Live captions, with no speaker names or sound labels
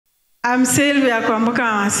I'm Sylvia Kwamboka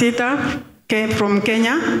Masita, from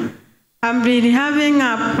Kenya. I've been having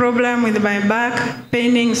a problem with my back,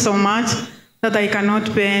 paining so much that I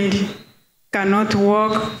cannot bend, cannot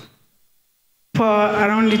walk for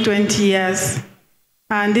around 20 years.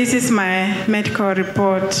 And this is my medical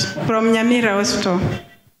report from Nyamira Hospital.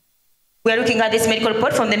 We are looking at this medical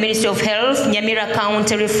report from the Ministry of Health, Nyamira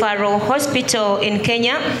County Referral Hospital in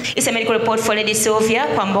Kenya. It's a medical report for Lady Sylvia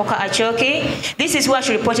Kwamboka Achoki. This is where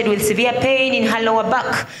she reported with severe pain in her lower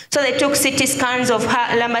back. So they took CT scans of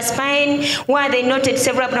her lumbar spine, where they noted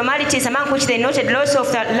several abnormalities, among which they noted loss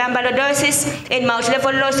of the lumbar lordosis and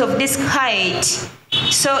multi-level loss of disc height.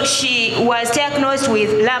 So she was diagnosed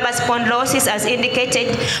with lumbar spondylosis as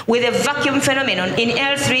indicated, with a vacuum phenomenon in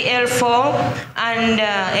L3, L4, and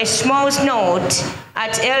a small node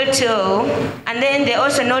at L2. And then they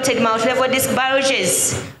also noted multi-level disc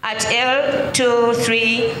bulges at L2,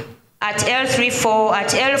 3, at L3, 4,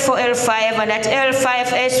 at L4, L5, and at L5,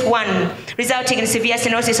 S1, resulting in severe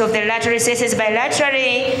stenosis of the lateral recesses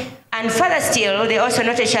bilaterally. And further still, they also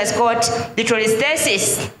noted she has got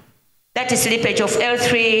litholisthesis. That is slippage of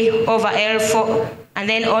L3 over L4. And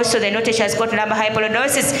then also they noted she has got lumbar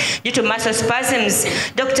hypolordosis due to muscle spasms.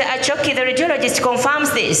 Dr. Achoki, the radiologist,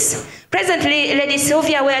 confirms this. Presently, Lady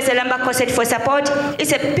Sylvia wears a lumbar corset for support.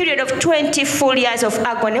 It's a period of 20 full years of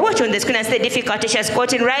agony. Watch on the screen and see the difficulty she has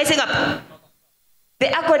got in rising up. The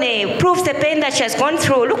agony proves the pain that she has gone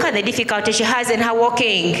through. Look at the difficulty she has in her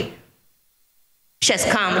walking. She has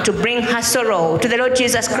come to bring her sorrow to the Lord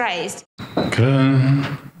Jesus Christ. Can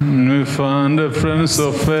we find the friends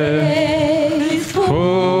of faith? Oh,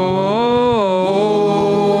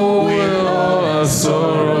 will all our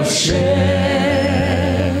sorrow share.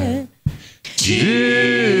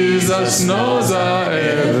 Jesus knows our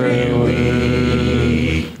every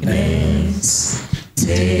weakness.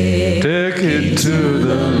 Take it to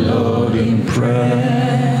the Lord in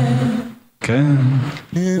prayer. Can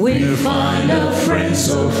we find the friends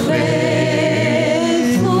of faith?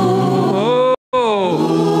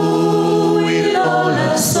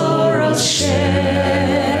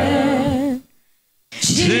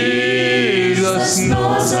 Jesus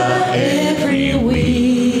knows our every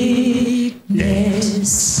weakness.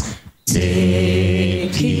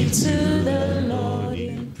 Take it to the Lord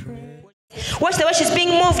in prayer. Watch the way she's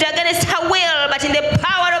being moved against her will, but in the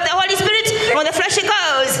power of the Holy Spirit, on the flesh she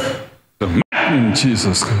goes. In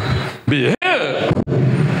Jesus, be here.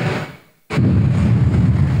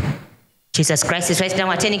 Jesus Christ is right now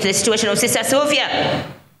attending to the situation of Sister Sylvia,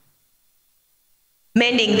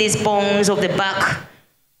 mending these bones of the back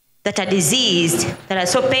that are diseased, that are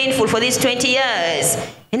so painful for these 20 years.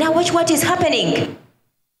 And now watch what is happening.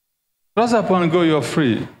 Rise up and go, you're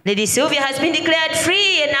free. Lady Sylvia has been declared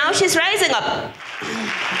free, and now she's rising up.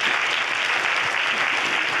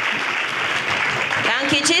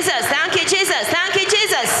 Thank you, Jesus. Thank you, Jesus. Thank you,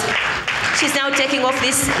 Jesus. She's now taking off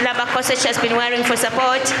this lumbar corset she has been wearing for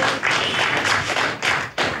support.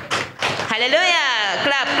 Hallelujah.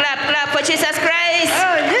 Clap, clap, clap for Jesus Christ.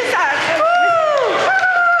 Oh, Jesus.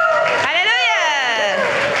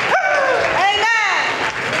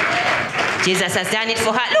 Jesus has done it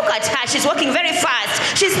for her. Look at her. She's walking very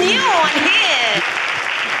fast. She's new on here.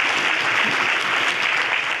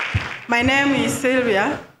 My name is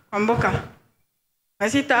Sylvia Kwamboka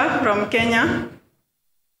Masita from Kenya.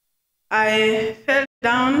 I fell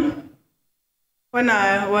down when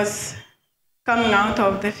I was coming out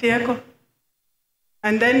of the vehicle.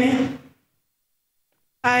 And then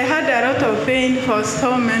I had a lot of pain for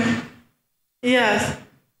so many years.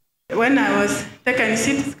 When I was taken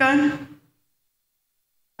CT scan,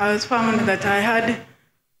 I was found that I had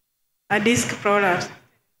a disc prolapse.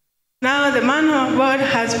 Now the man of God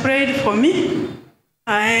has prayed for me.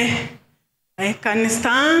 I can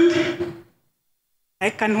stand, I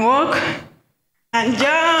can walk, and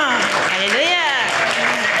jump. Hallelujah.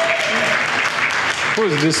 Who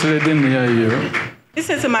is this lady near you? This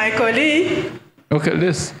is my colleague. Okay,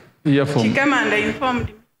 let's hear from. She came and informed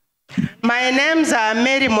me. My name's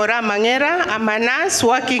Mary Mora Mangera. I'm a nurse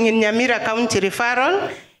working in Nyamira County Referral.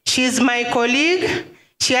 She's my colleague.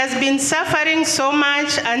 She has been suffering so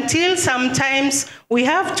much until sometimes we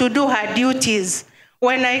have to do her duties.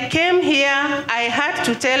 When I came here, I had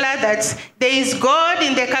to tell her that there is God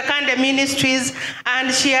in the Kakande Ministries,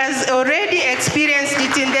 and she has already experienced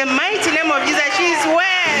it. In the mighty name of Jesus, she is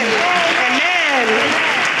well. Amen.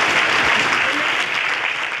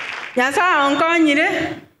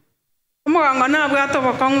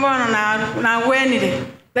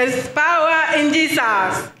 There's power in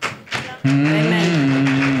Jesus. Amen.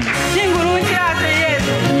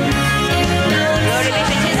 Glory be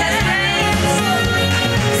to Jesus Christ.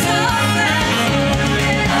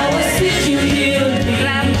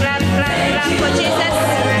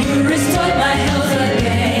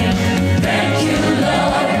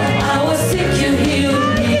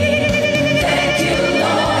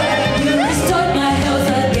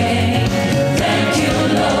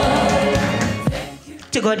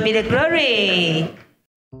 God be the glory.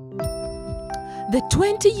 The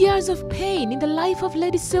 20 years of pain in the life of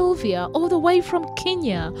Lady Sylvia, all the way from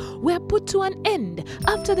Kenya, were put to an end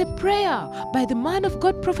after the prayer by the man of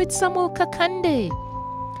God, Prophet Samuel Kakande.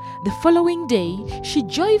 The following day, she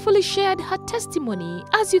joyfully shared her testimony,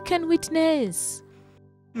 as you can witness.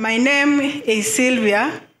 My name is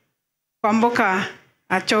Sylvia Kwamboka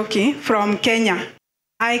Achoki from Kenya.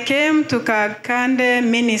 I came to Kakande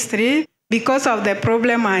Ministry because of the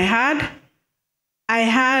problem I had. I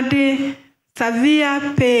had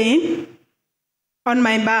severe pain on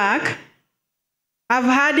my back. I've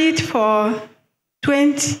had it for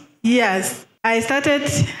 20 years. I started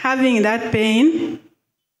having that pain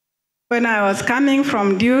when I was coming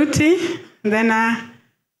from duty. Then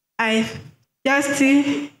I just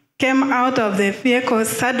came out of the vehicle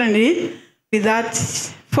suddenly without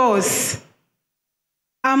force.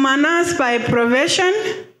 I'm a nurse by profession.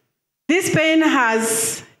 This pain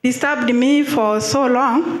has disturbed me for so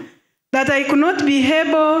long that I could not be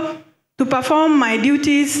able to perform my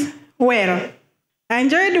duties well. I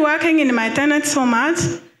enjoyed working in my tenant so much,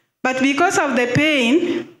 but because of the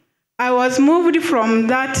pain, I was moved from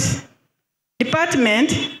that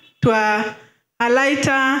department to a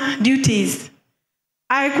lighter duties.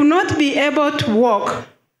 I could not be able to walk.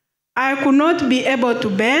 I could not be able to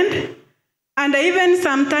bend, and even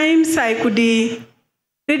sometimes I could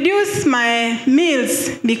reduce my meals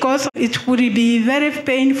because it would be very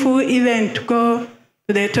painful even to go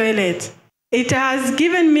to the toilet. It has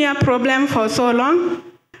given me a problem for so long.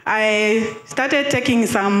 I started taking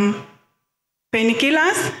some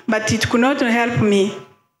painkillers, but it could not help me.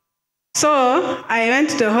 So I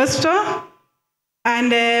went to the hospital,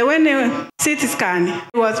 and when a CT scan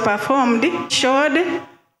was performed, it showed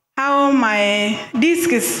how my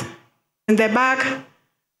discs in the back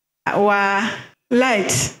were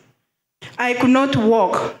light. I could not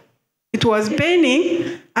walk. It was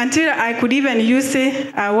paining until I could even use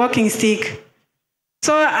a walking stick.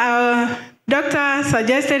 So doctor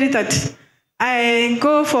suggested that I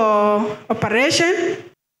go for operation.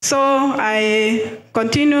 So I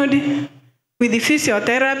continued with the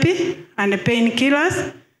physiotherapy and the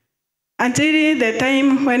painkillers until the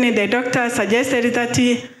time when the doctor suggested that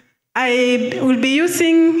I will be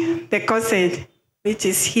using the corset, which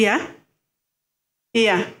is here.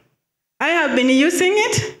 Here. I have been using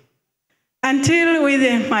it until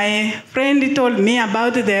my friend told me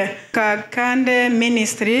about the Kakande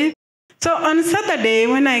Ministry. So on Saturday,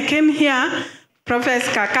 when I came here, Prophet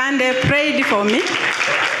Kakande prayed for me.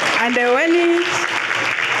 And when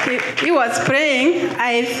he was praying,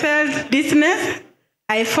 I felt dizziness.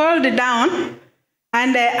 I fell down,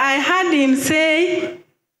 and I heard him say,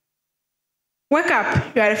 "Wake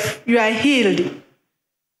up, you are healed."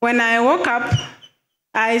 When I woke up,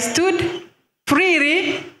 I stood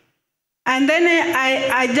freely, and then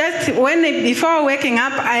I just, before waking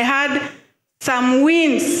up, I had some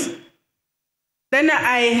winds. Then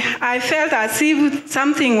I felt as if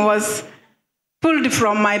something was pulled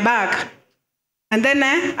from my back. And then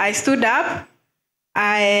I stood up,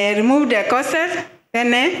 I removed the corset,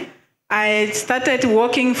 then I started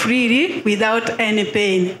walking freely without any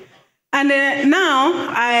pain. And now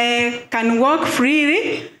I can walk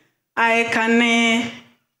freely, I can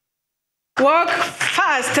walk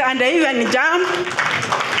fast and even jump.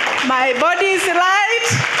 My body is light,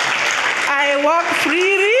 I walk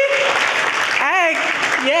freely.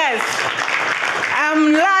 Yes,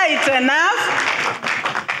 I'm light enough.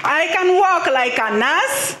 I can walk like a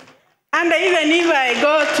nurse, and even if I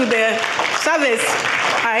go to the service,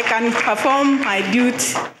 I can perform my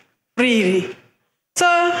duty freely. So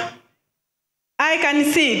I can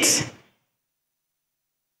sit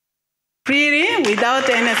freely without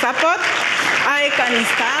any support. I can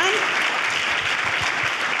stand.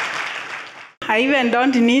 I even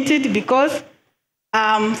don't need it because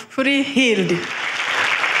I'm fully healed.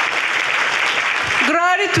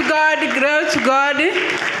 Glory to God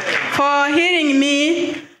for hearing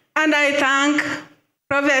me, and I thank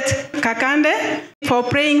Prophet Kakande for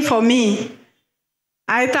praying for me.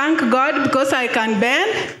 I thank God because I can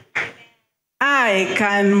bend, I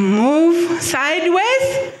can move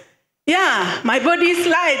sideways. Yeah, my body is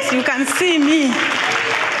light, you can see me.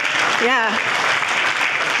 Yeah.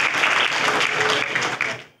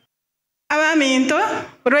 Abaminto,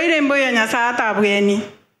 roire mboyo nyasata bweni.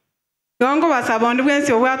 Gongo basabonde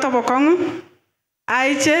bwensi obwato bokongu.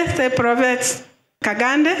 Aiche se Prophet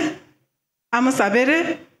Kakande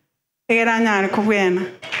amusabere egeranyana kubwena.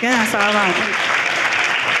 Yena saba.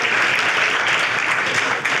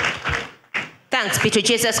 Thanks be to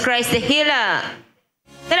Jesus Christ the healer.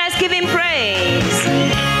 Let us give him praise.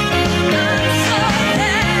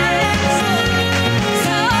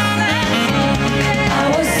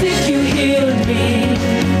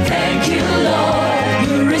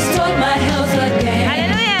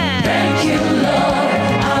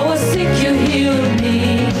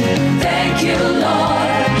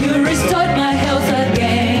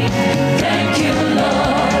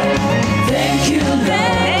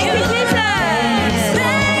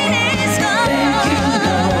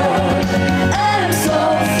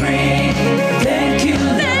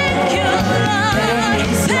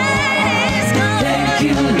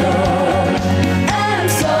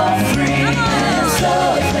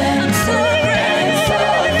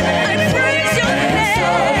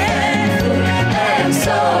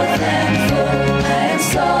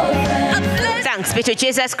 Thanks be to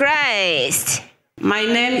Jesus Christ. My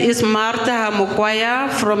name is Martha Hamukwaya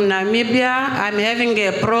from Namibia. I'm having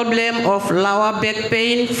a problem of lower back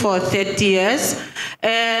pain for 30 years.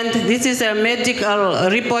 And this is a medical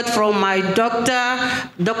report from my doctor,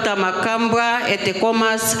 Dr. Makambwa at the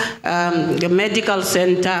Commerce Medical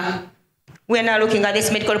Center. We are now looking at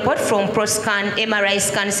this medical report from ProScan MRI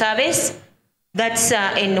scan service. That's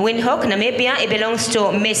in Windhoek, Namibia. It belongs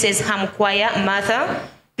to Mrs. Hamkwaya Martha.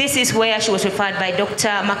 This is where she was referred by Dr.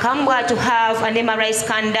 Makambwa to have an MRI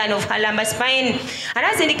scan done of her lumbar spine. And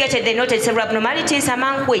as indicated, they noted several abnormalities,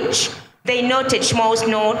 among which they noted Schmall's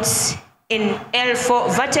nodes in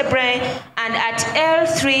L4 vertebrae and at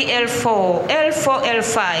L3, L4, L4,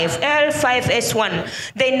 L5,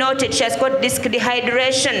 L5S1. They noted she has got disc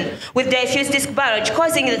dehydration with diffuse disc bulge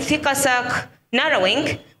causing the thicker sac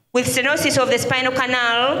narrowing, with stenosis of the spinal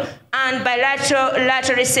canal and bilateral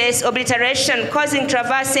lateral recess obliteration causing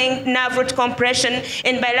traversing nerve root compression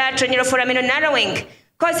and bilateral neuroforaminal narrowing,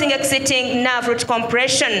 causing exiting nerve root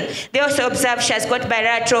compression. They also observed she has got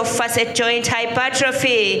bilateral facet joint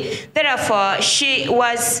hypertrophy. Therefore, she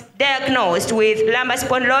was diagnosed with lumbar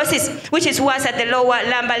spondylosis, which is worse at the lower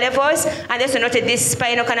lumbar levels. And they also noted this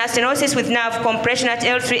spinal canal stenosis with nerve compression at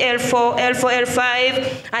L3, L4, L4,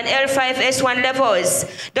 L5, and L5S1 levels.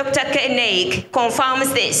 Dr. Koenig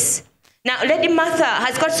confirms this. Now, Lady Martha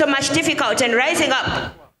has got so much difficulty in rising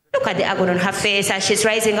up. Look at the agony on her face as she's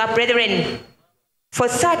rising up, brethren. For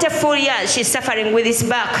 34 years, she's suffering with this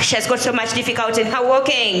back. She has got so much difficulty in her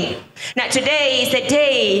walking. Now today is the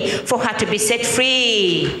day for her to be set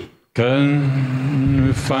free. Can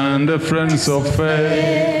we find the friends of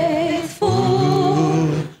faith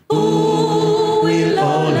who will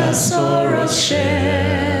all our sorrows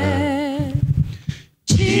share?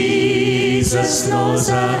 Jesus knows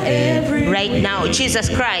our every Right now, Jesus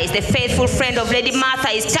Christ, the faithful friend of Lady Martha,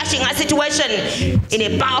 is touching her situation in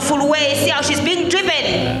a powerful way. See how she's being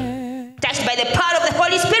driven, touched by the power of the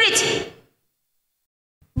Holy Spirit.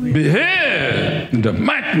 be here in the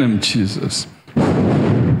mighty name of Jesus.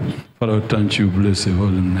 Father, thank you, bless your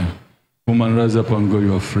holy name. Woman, rise up and go,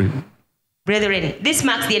 you are free. Brethren, this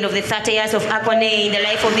marks the end of the 30 years of agony in the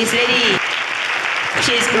life of this lady.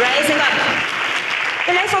 She's rising up.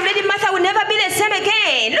 The life of Lady Martha will never be the same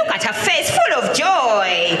again. Look at her face, full of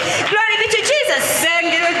joy. Glory be to Jesus.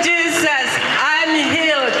 Thank you, Jesus. I'm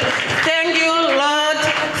healed. Thank you, Lord,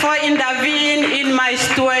 for intervening in my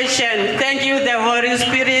situation. Thank you, the Holy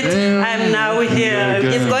Spirit. I'm now here.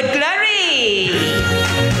 Give God glory.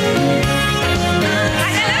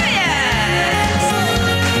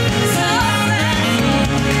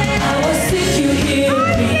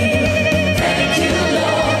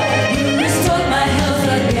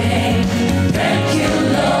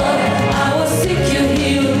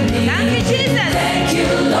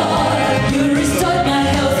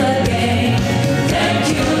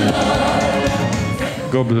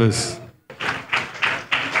 God bless.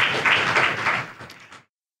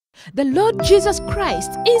 The Lord Jesus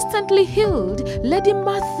Christ instantly healed Lady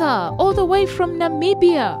Martha all the way from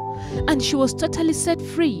Namibia, and she was totally set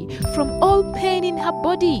free from all pain in her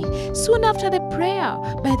body soon after the prayer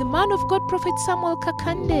by the man of God, Prophet Samuel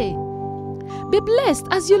Kakande. Be blessed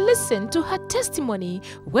as you listen to her testimony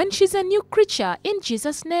when she's a new creature in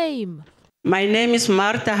Jesus' name. My name is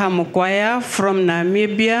Martha Hamukwaya from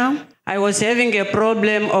Namibia. I was having a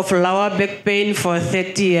problem of lower back pain for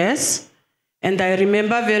 30 years. And I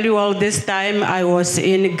remember very well this time I was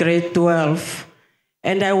in grade 12.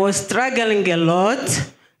 And I was struggling a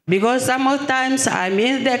lot because sometimes I'm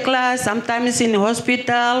in the class, sometimes in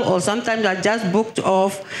hospital, or sometimes I just booked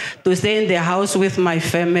off to stay in the house with my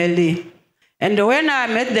family. And when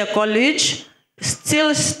I'm at the college,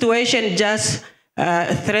 still situation just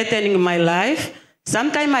threatening my life.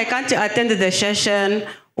 Sometimes I can't attend the session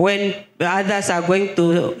when others are going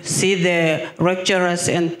to see the lecturers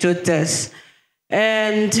and tutors.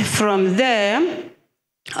 And from there,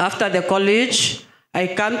 after the college, I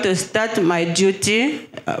come to start my duty,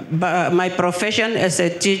 my profession as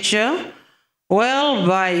a teacher. Well,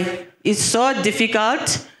 it's so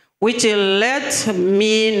difficult, which led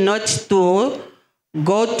me not to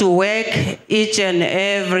go to work each and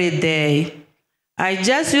every day. I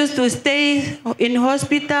just used to stay in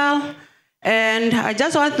hospital, and I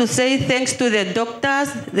just want to say thanks to the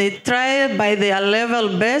doctors. They try by their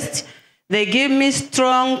level best. They give me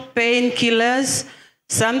strong painkillers.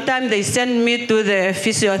 Sometimes they send me to the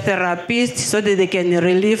physiotherapist so that they can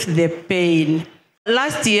relieve the pain.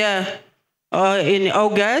 Last year, in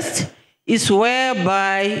August, is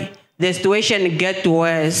whereby the situation gets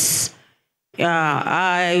worse.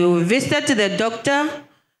 I visited the doctor,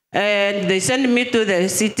 and they sent me to the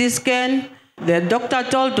CT scan. The doctor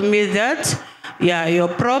told me that, yeah, your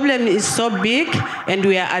problem is so big and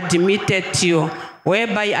we are admitted you,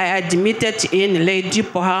 whereby I admitted in Lady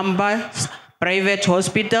Pohamba's private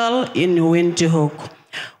hospital in Windhoek.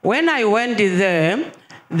 When I went there,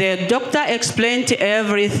 the doctor explained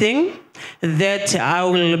everything, that I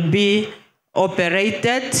will be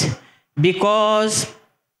operated because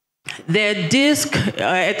the disc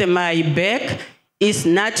at my back is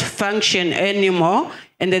not function anymore,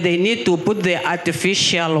 and they need to put the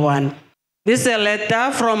artificial one. This is a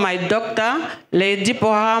letter from my doctor, Lady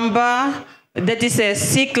Pohamba. That is a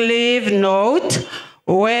sick leave note,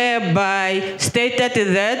 whereby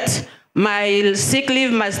stated that my sick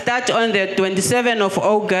leave must start on the 27th of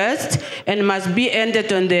August and must be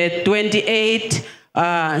ended on the 28th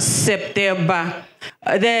September.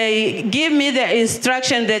 They give me the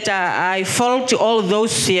instruction that I followed all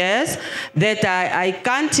those years, that I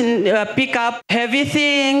can't pick up heavy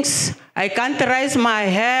things, I can't raise my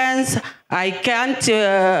hands, I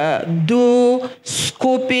can't do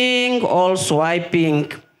scooping or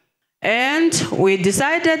swiping. And we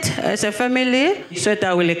decided as a family that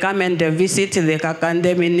I will come and visit the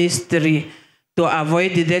Kakande Ministry to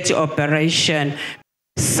avoid that operation.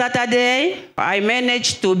 Saturday, I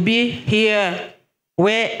managed to be here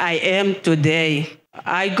where I am today.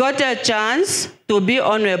 I got a chance to be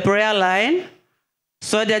on a prayer line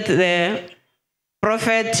so that the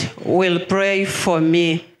prophet will pray for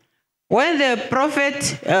me. When the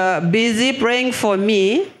prophet busy praying for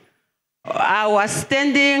me, I was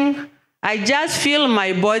standing, I just feel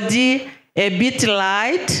my body a bit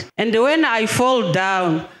light, and when I fall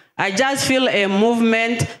down, I just feel a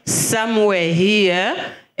movement somewhere here,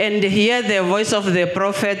 and hear the voice of the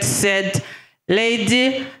prophet said,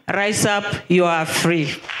 "Lady, rise up, you are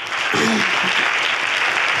free."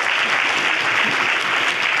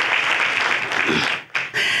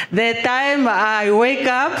 The time I wake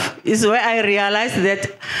up is where I realize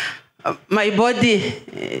that my body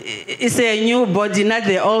is a new body, not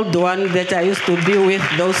the old one that I used to be with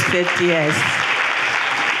those 30 years.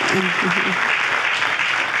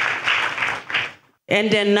 And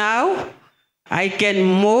then now, I can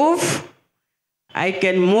move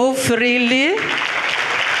freely,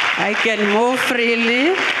 I can move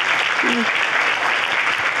freely.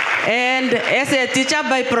 And as a teacher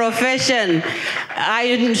by profession,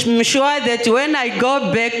 I'm sure that when I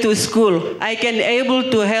go back to school, I can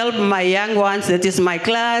able to help my young ones, that is my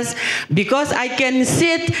class, because I can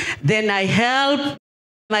sit, then I help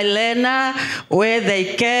my learner where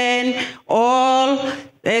they can, or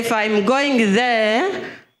if I'm going there,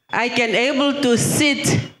 I can able to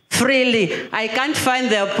sit freely. I can't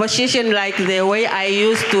find the position like the way I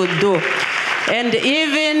used to do. And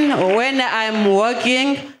even when I'm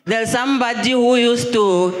working, there's somebody who used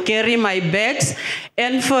to carry my bags.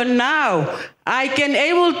 And for now, I can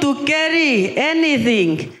able to carry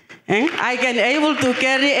anything. I can able to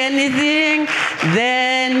carry anything.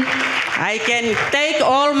 Then I can take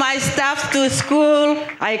all my stuff to school.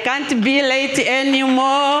 I can't be late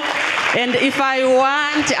anymore. And if I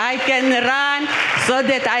want, I can run so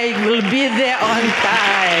that I will be there on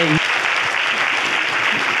time.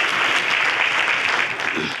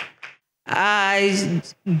 I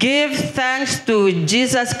give thanks to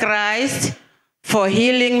Jesus Christ for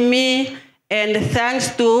healing me, and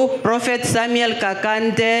thanks to Prophet Samuel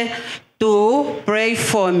Kakande to pray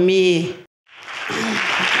for me.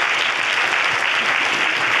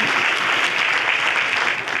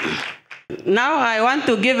 Now I want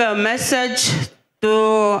to give a message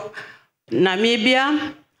to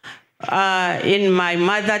Namibia in my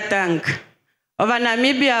mother tongue. Ova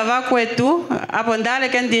Namibia vakwetu apo ndale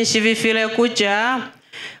kendi nshivifile kucha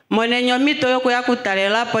mone nyomito yoko ya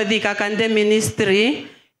kutalela podi Kakande Ministry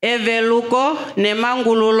eveluko ne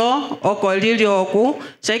mangululo okolili oku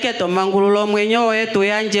sheke to mangululo mwenyo wetu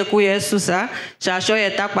yanje ku Yesusa shasho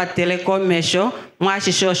yetakwa telekomesho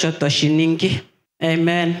mwashisho shotoshiningi.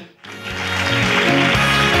 Amen.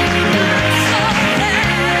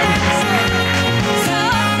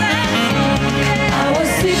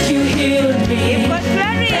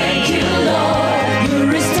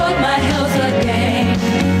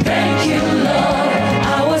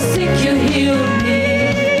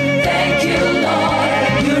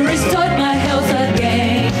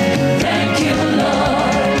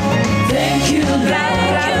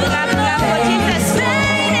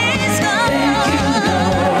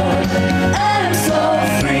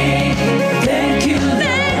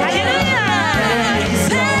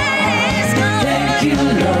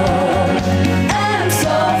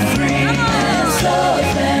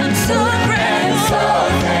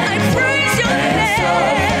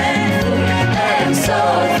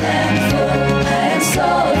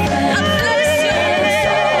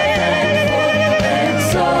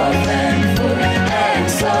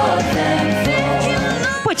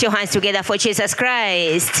 Put your hands together for Jesus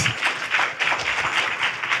Christ.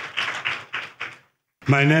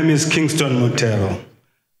 My name is Kingston Mutero.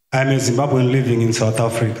 I'm a Zimbabwean living in South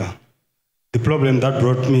Africa. The problem that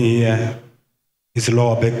brought me here is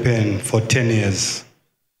lower back pain for 10 years.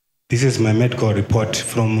 This is my medical report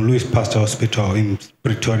from Louis Pasteur Hospital in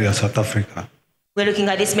Pretoria, South Africa. We're looking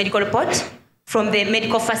at this medical report from the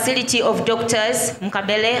medical facility of Doctors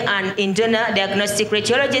Mkabele and Induna Diagnostic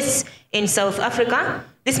Radiologists in South Africa.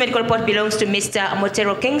 This medical report belongs to Mr.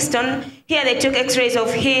 Mutero Kingston. Here they took x-rays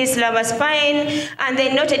of his lumbar spine and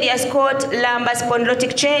they noted he has got lumbar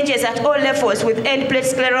spondylotic changes at all levels with end plate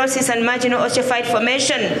sclerosis and marginal osteophyte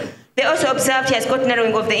formation. They also observed he has got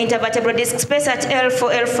narrowing of the intervertebral disc space at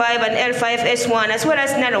L4, L5 and L5S1, as well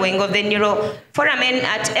as narrowing of the neuroforamen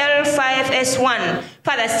at L5S1.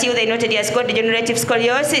 Further still, they noted he has got degenerative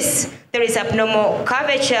scoliosis. There is abnormal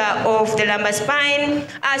curvature of the lumbar spine,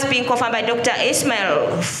 as being confirmed by Dr.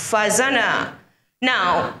 Ismail Fazana.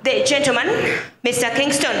 Now, the gentleman, Mr.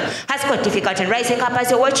 Kingston, has got difficulty in rising up as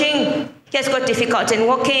you're watching. He has got difficulty in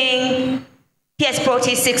walking. He has brought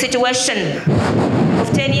his sick situation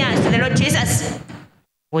of 10 years to the Lord Jesus.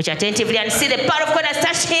 Watch attentively and see the power of God has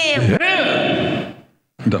touched him. Yeah.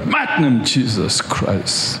 In the mighty name of Jesus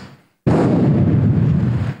Christ.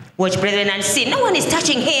 Watch, brethren, and see. No one is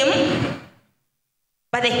touching him,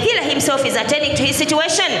 but the healer himself is attending to his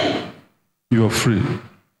situation. You are free.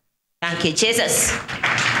 Thank you, Jesus.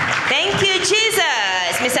 Thank you,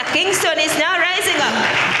 Jesus. Mr. Kingston is now rising up.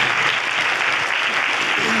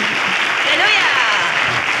 Hallelujah.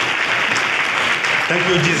 Thank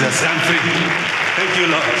you, Jesus. I'm free. Thank you,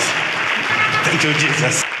 Lord. Thank you,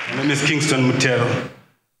 Jesus. My name is Kingston Mutero.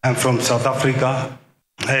 I'm from South Africa.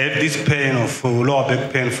 I had this pain of lower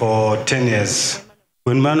back pain for 10 years.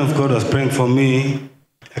 When man of God was praying for me,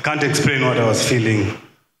 I can't explain what I was feeling.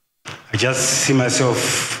 I just see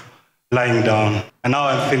myself lying down. And now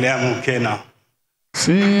I'm feeling I'm okay now.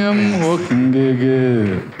 See, I'm walking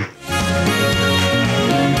again.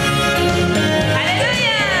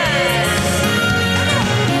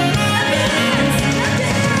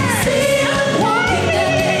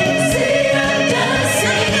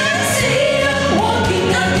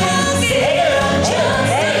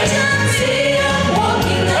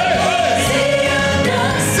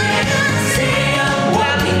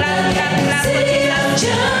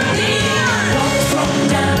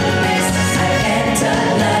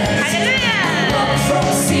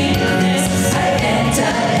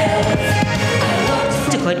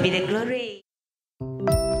 God be the glory.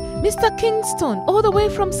 Mr. Kingston, all the way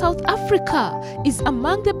from South Africa, is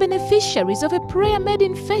among the beneficiaries of a prayer made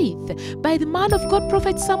in faith by the man of God,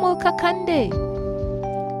 Prophet Samuel Kakande.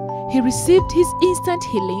 He received his instant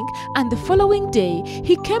healing, and the following day,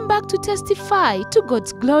 he came back to testify to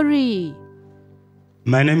God's glory.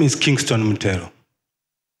 My name is Kingston Mutero.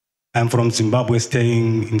 I'm from Zimbabwe,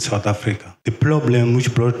 staying in South Africa. The problem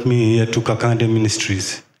which brought me here to Kakande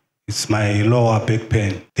Ministries is my lower back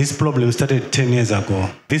pain. This problem started 10 years ago.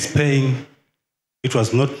 This pain, it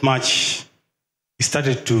was not much. It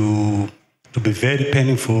started to be very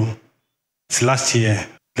painful. It's last year.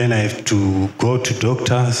 Then I have to go to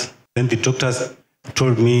doctors. Then the doctors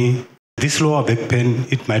told me, this lower back pain,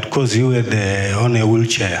 it might cause you on a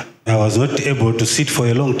wheelchair. I was not able to sit for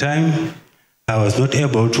a long time. I was not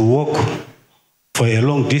able to walk for a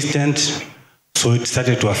long distance. So it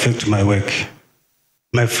started to affect my work.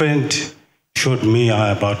 My friend showed me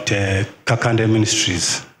about Kakande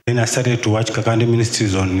Ministries. Then I started to watch Kakande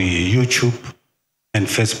Ministries on YouTube and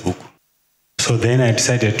Facebook. So then I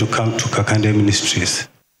decided to come to Kakande Ministries.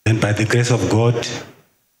 And by the grace of God,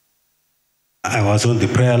 I was on the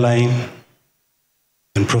prayer line,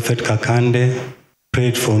 and Prophet Kakande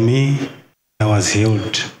prayed for me. I was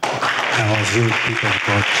healed. I was healed, people of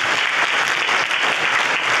God.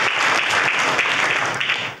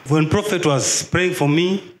 When Prophet was praying for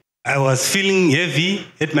me, I was feeling heavy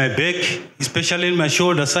at my back, especially in my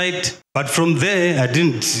shoulder side. But from there, I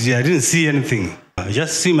didn't see anything. I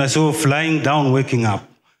just see myself lying down, waking up.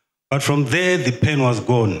 But from there, the pain was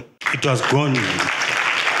gone. It was gone.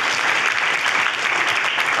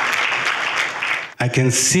 I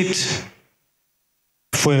can sit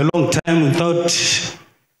for a long time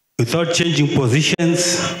without changing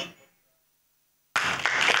positions.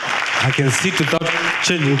 I can sit without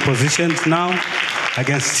changing positions now. I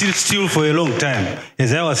can sit still for a long time.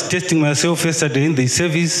 As I was testing myself yesterday in the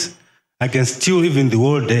service, I can still even the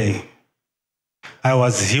whole day. I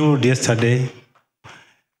was healed yesterday.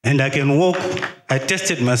 And I can walk. I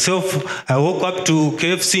tested myself. I woke up to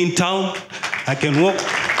KFC in town. I can walk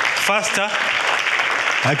faster.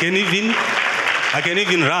 I can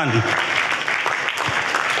even run.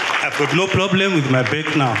 I've got no problem with my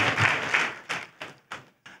back now.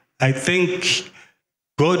 I thank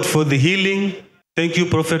God for the healing. Thank you,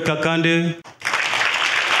 Prophet Kakande.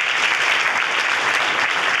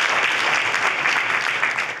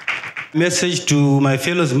 Message to my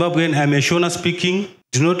fellow Zimbabwean, I'm a Shona speaking.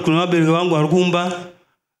 Do not kunabere wangu arukumba.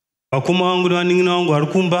 Wakuma wangu na ningina wangu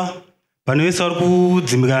arukumba. Panewesa waruku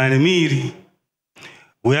dzimigana nemiri.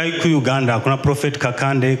 Uyai ku Uganda, kuna Prophet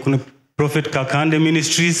Kakande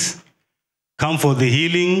Ministries. Come for the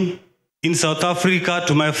healing. In South Africa,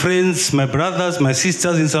 to my friends, my brothers, my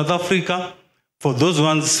sisters in South Africa, for those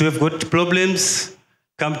ones who have got problems,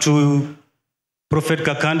 come to Prophet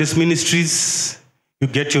Kakande's Ministries. You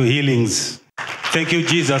get your healings. Thank you,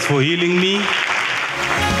 Jesus, for healing me.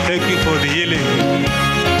 Thank you for the healing.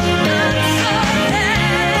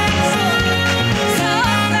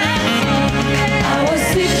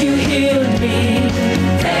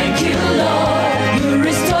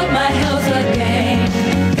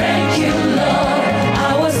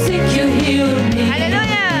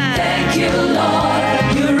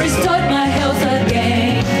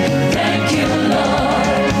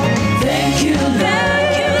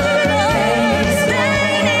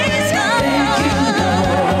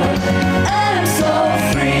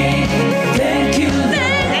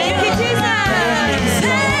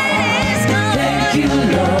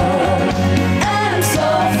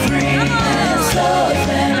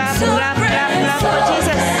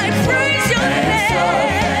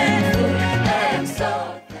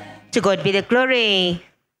 To God be the glory.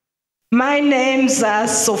 My name's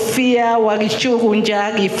Sophia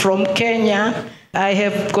Wagichurunjagi from Kenya. I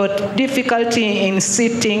have got difficulty in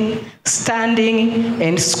sitting, standing,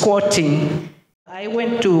 and squatting. I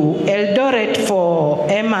went to Eldoret for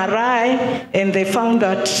MRI, and they found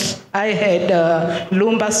that I had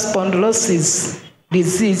lumbar spondylosis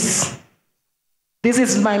disease. This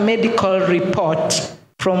is my medical report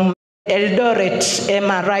from Eldoret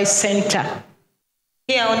MRI Center.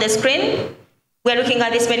 Here on the screen, we are looking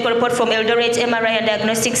at this medical report from Eldoret MRI and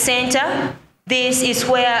Diagnostic Center. This is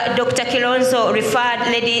where Dr. Kilonzo referred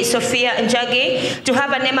Lady Sophia Njagi to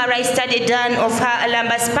have an MRI study done of her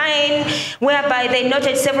lumbar spine, whereby they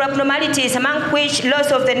noted several abnormalities, among which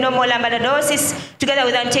loss of the normal lumbar lordosis, together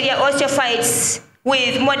with anterior osteophytes,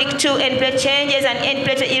 with modic 2 end plate changes and end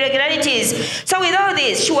plate irregularities. So with all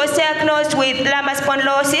this, she was diagnosed with lumbar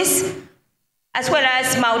spondylosis, as well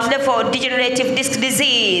as multi-level degenerative disc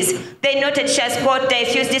disease. They noted she has got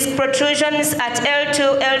diffuse disc protrusions at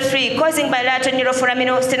L2, L3, causing bilateral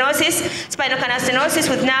neuroforaminal stenosis, spinal canal stenosis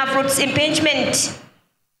with nerve roots impingement.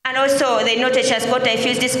 And also, they noted she has got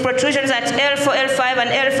diffuse disc protrusions at L4, L5, and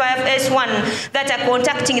L5S1 that are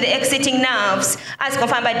contacting the exiting nerves, as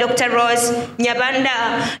confirmed by Dr. Rose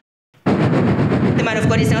Nyabanda. The man of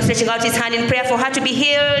God is now stretching out his hand in prayer for her to be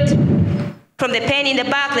healed from the pain in the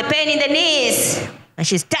back, the pain in the knees. And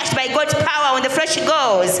she's touched by God's power when the flesh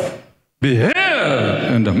goes. Be healed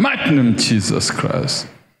in the mighty name of Jesus Christ.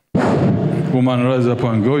 Woman, rise up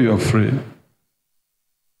and go, you are free.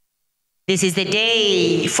 This is the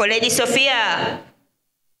day for Lady Sophia.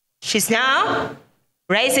 She's now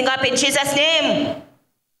rising up in Jesus' name.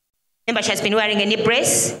 Remember, she has been wearing a knee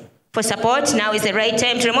brace for support. Now is the right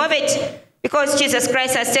time to remove it, because Jesus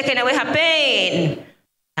Christ has taken away her pain.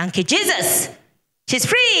 Thank you, Jesus. She's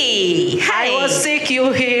free. Hi. I was sick,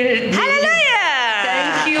 you healed me. Hallelujah.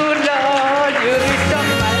 Thank you, Lord. You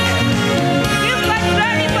restored my health. Give God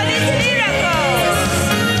glory for this miracle.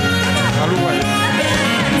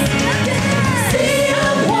 See,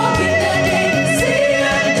 I'm walking again. See,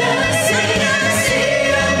 I'm dancing.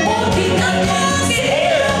 See, I'm walking again. See,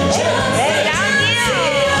 I'm jumping.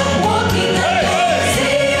 See, I'm walking again.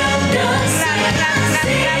 See, I'm dancing.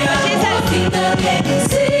 See, I'm walking again.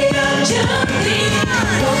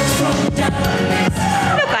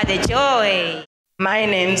 Look at the joy. My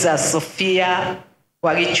name's Sophia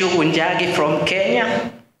Wagichurunjagi from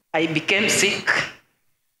Kenya. I became sick.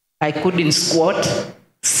 I couldn't squat,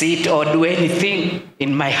 sit, or do anything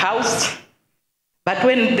in my house. But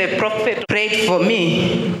when the prophet prayed for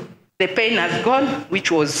me, the pain has gone,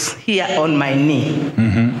 which was here on my knee.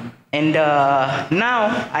 Mm-hmm. And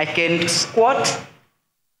now I can squat.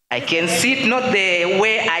 I can sit, not the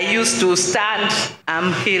way I used to stand.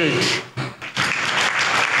 I'm healed.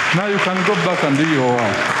 Now you can go back and do your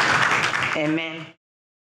work. Amen.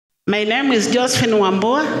 My name is Josephine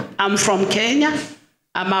Wambua. I'm from Kenya.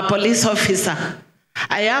 I'm a police officer.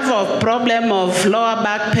 I have a problem of lower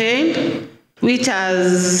back pain, which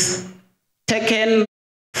has taken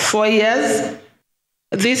 4 years.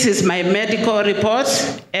 This is my medical report,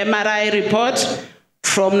 MRI report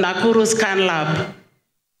from Nakuru Scan Lab.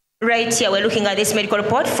 Right here, we're looking at this medical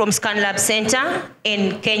report from Scan Lab Center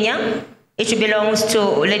in Kenya. It belongs to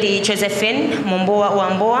Lady Josephine Momboa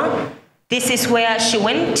Wamboa. This is where she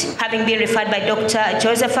went, having been referred by Dr.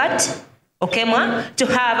 Josephat Okemwa to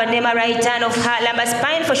have an MRI done of her lumbar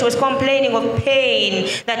spine, for she was complaining of pain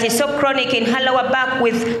that is so chronic in her lower back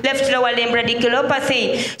with left lower limb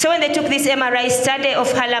radiculopathy. So when they took this MRI study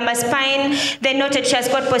of her lumbar spine, they noted she has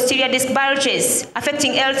got posterior disc bulges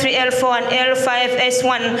affecting L3, L4, and L5,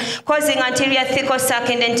 S1, causing anterior thick sac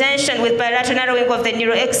indentation with bilateral narrowing of the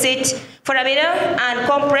neural exit foraminal and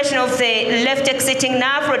compression of the left exiting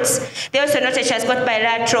nerve roots. They also noted she has got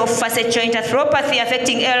bilateral facet joint arthropathy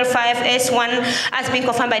affecting L5, S1, as being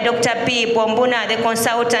confirmed by Dr. B. Bombuna, the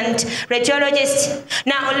consultant radiologist.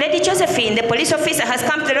 Now, Lady Josephine, the police officer, has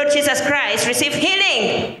come to the Lord Jesus Christ, received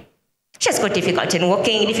healing. She has got difficulty in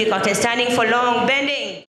walking, difficulty in standing for long,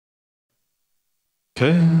 bending.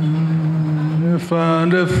 Can you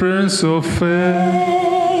find a friend so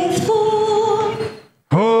faithful?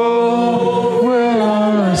 Oh, where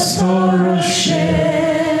our sorrow share.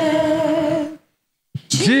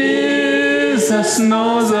 Jesus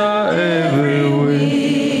knows our every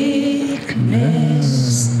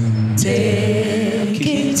weakness. Take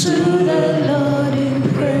it to the Lord in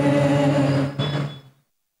prayer.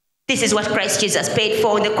 This is what Christ Jesus paid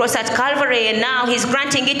for on the cross at Calvary, and now he's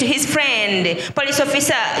granting it to his friend, police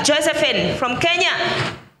officer Josephine from Kenya.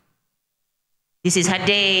 This is her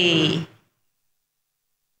day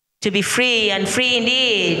to be free, and free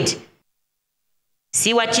indeed.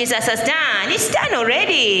 See what Jesus has done. It's done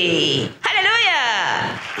already.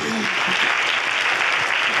 Hallelujah.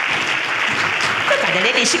 Look at the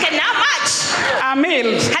lady. She can now march.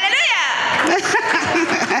 Amen. Hallelujah.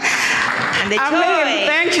 And the joy. Amen.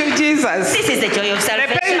 Thank you, Jesus. This is the joy of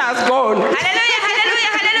salvation. The pain has gone. Hallelujah,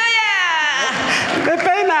 hallelujah, hallelujah. The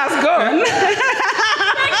pain has gone.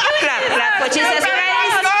 Clap, clap for Jesus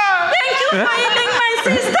Christ. Thank you for healing my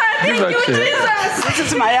sister. Thank you, Jesus. This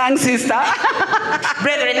is my young sister.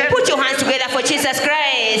 Brethren, put your hands together for Jesus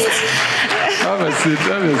Christ. Have a seat,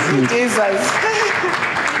 have a seat. Jesus.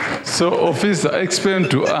 So, officer, explain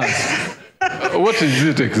to us, what is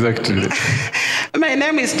it exactly? My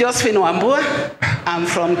name is Josephine Wambua. I'm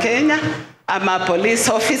from Kenya. I'm a police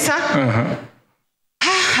officer.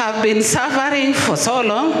 I've been suffering for so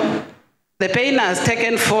long. The pain has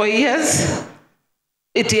taken 4 years.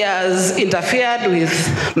 It has interfered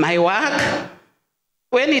with my work.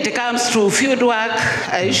 When it comes to field work,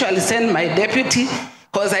 I usually send my deputy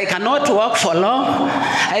because I cannot walk for long.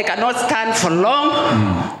 I cannot stand for long.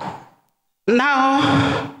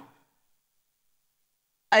 Now,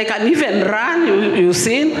 I can even run, you've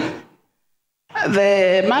seen.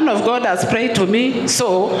 The man of God has prayed to me,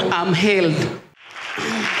 so I'm healed.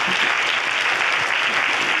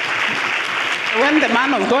 When the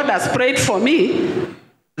man of God has prayed for me,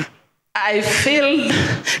 I feel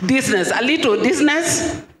dizziness, a little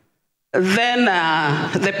dizziness, then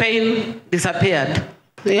the pain disappeared.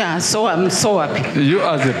 Yeah, so I'm so happy. You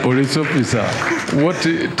as a police officer, what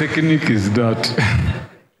technique is that?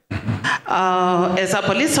 As a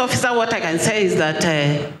police officer, what I can say is that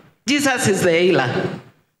Jesus is the healer.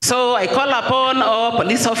 So I call upon all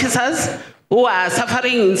police officers who are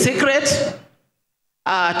suffering in secret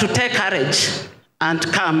to take courage and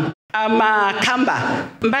come. I'm a Kamba.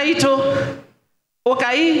 Mbaito,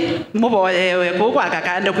 Okai, Muboye, Kuka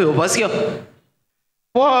Kakande Kubosio.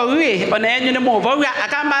 Oh, we, on any move,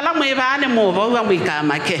 Akamba, Lamivani move, and we come,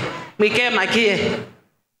 Make, we came, Make,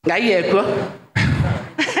 Gayeko.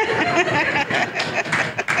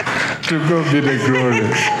 To God be the glory.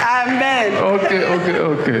 Amen. Okay.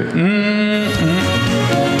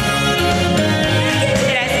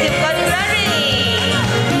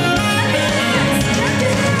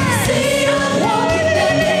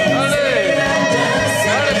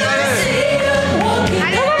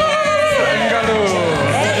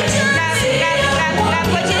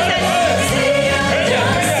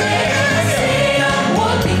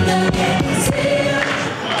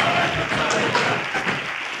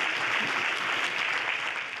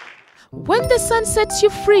 When the sun sets you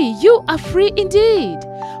free, you are free indeed.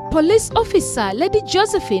 Police officer Lady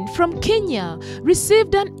Josephine from Kenya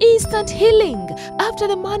received an instant healing after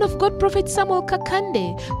the man of God Prophet Samuel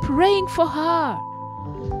Kakande praying for her.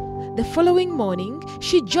 The following morning,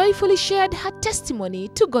 she joyfully shared her testimony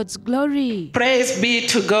to God's glory. Praise be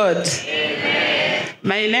to God. Amen.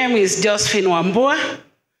 My name is Josephine Wambua.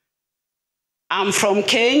 I'm from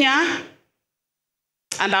Kenya,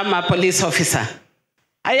 and I'm a police officer.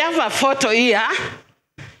 I have a photo here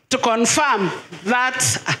to confirm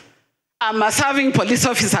that I'm a serving police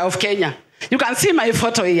officer of Kenya. You can see my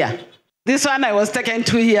photo here. This one I was taken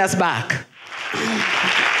 2 years back.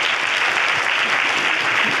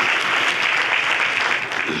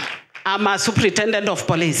 I'm a superintendent of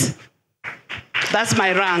police. That's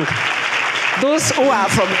my rank. Those who are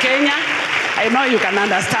from Kenya, I know you can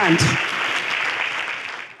understand.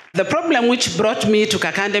 The problem which brought me to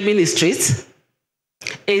Kakande Ministries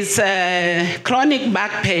is chronic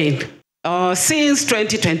back pain since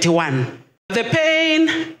 2021. The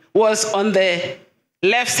pain was on the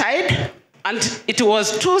left side, and it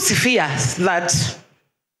was too severe that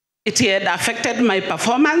it had affected my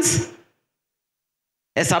performance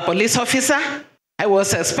as a police officer. I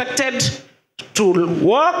was expected to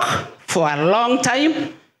work for a long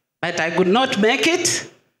time, but I could not make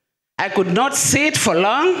it. I could not sit for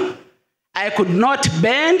long. I could not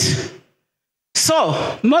bend.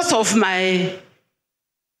 So most of my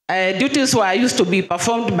duties were used to be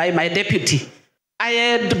performed by my deputy. I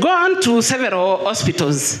had gone to several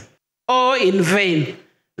hospitals, all in vain.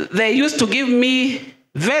 They used to give me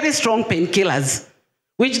very strong painkillers,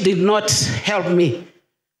 which did not help me.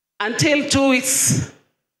 Until 2 weeks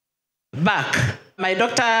back, my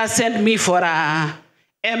doctor sent me for a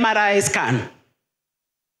MRI scan.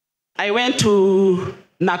 I went to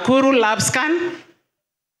Nakuru lab scan,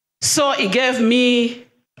 so he gave me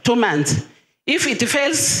 2 months. If it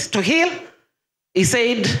fails to heal, he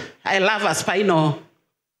said, I'll have a spinal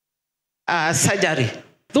surgery.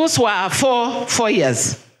 Those were 4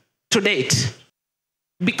 years to date.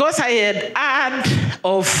 Because I had heard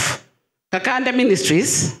of Kakande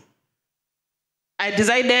Ministries, I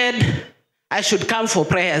decided I should come for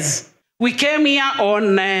prayers. We came here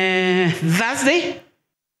on Thursday.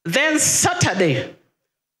 Then Saturday,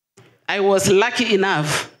 I was lucky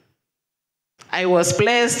enough. I was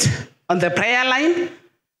placed on the prayer line.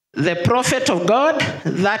 The prophet of God,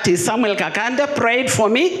 that is Samuel Kakande, prayed for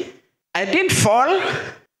me. I didn't fall,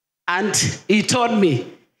 and he told me,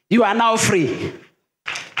 you are now free.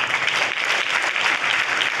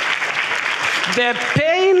 The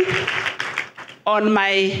pain on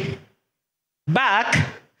my back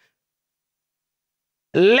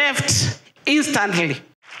left instantly.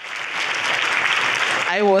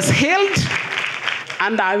 I was healed,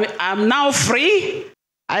 and I'm now free.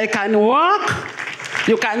 I can walk.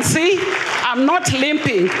 You can see I'm not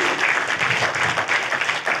limping.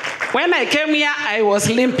 When I came here, I was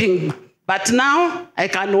limping, but now I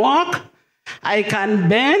can walk, I can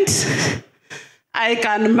bend, I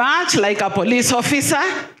can march like a police officer.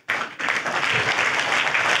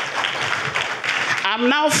 I'm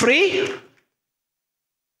now free.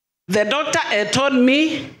 The doctor had told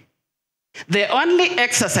me the only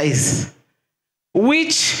exercise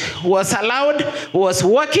which was allowed was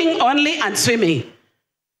walking only and swimming.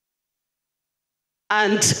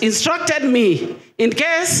 And instructed me, in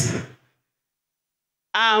case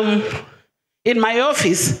in my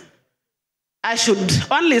office, I should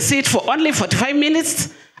only sit for only 45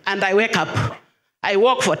 minutes and I wake up. I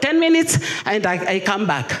walk for 10 minutes and I come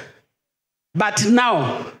back. But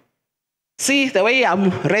now, see the way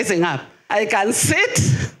I'm raising up. I can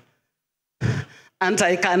sit and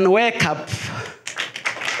I can wake up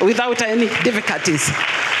without any difficulties.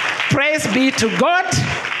 Praise be to God.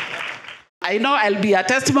 I know I'll be a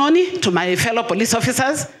testimony to my fellow police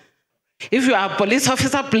officers. If you are a police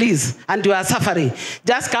officer, please, and you are suffering,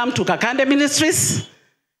 just come to Kakande Ministries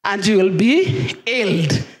and you will be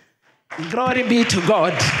healed. Glory be to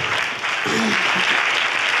God.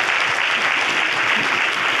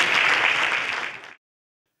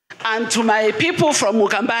 And to my people from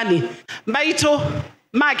Mukambani, Maito,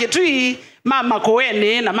 Maketui, Mama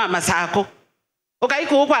Koene, na Mama Sako. Okay,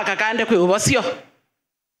 kwa Kakande kwe ubosio.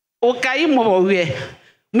 Okay, mowe.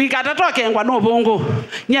 Mikatatoke ngwa no bongo.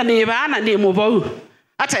 Nya ni bana ni mubo.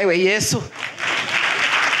 Ata iwe Yesu.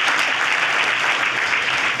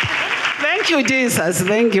 Thank you, Jesus.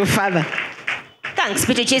 Thank you, Father. Thanks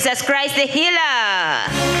be to Jesus Christ, the healer.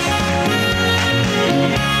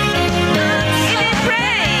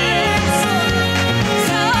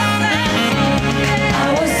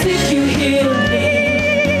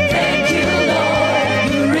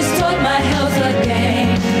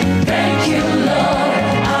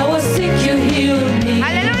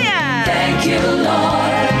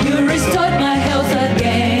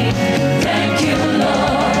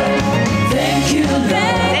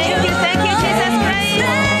 Thank you, Jesus Christ.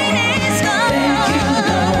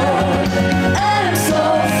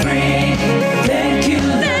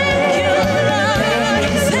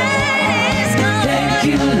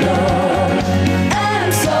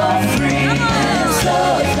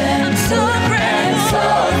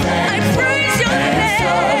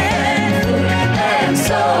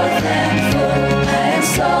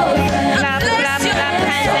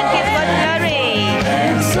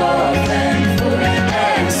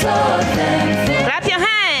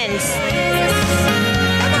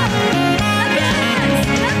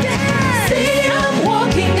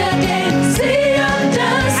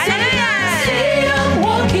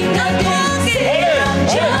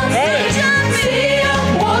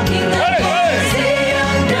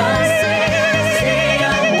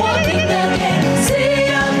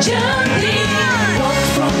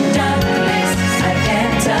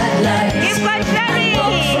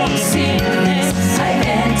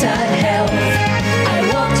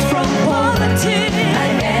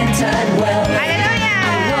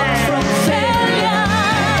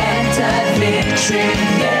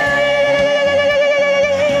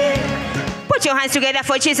 Put your hands together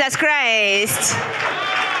for Jesus Christ.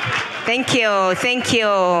 Thank you. Thank you.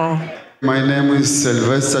 My name is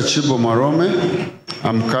Sylvester Chibomarome.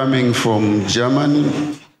 I'm coming from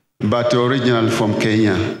Germany, but originally from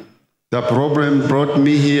Kenya. The problem brought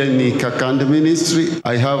me here in the Kakande Ministry.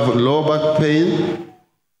 I have low back pain,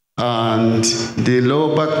 and the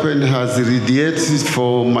low back pain has radiated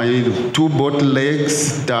for my two both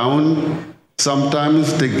legs down.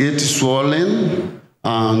 Sometimes they get swollen,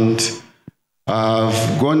 and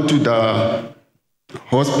I've gone to the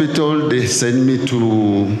hospital. They sent me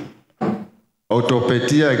to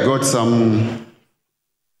orthopedy. I got some,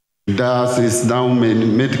 that is now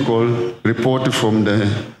medical report from the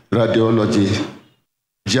radiology.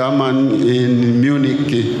 German in Munich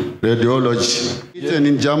radiology. Written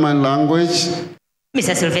in German language.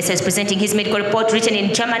 Mr. Sylvester is presenting his medical report written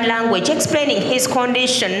in German language, explaining his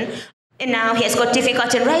condition. And now he has got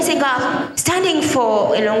difficulty rising up, standing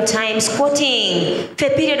for a long time, squatting for a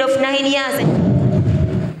period of 9 years.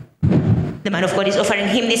 The man of God is offering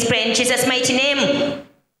him this prayer in Jesus' mighty name.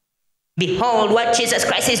 Behold what Jesus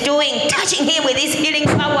Christ is doing, touching him with his healing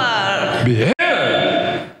power. Be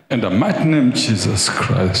healed in the mighty name of Jesus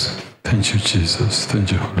Christ. Thank you, Jesus.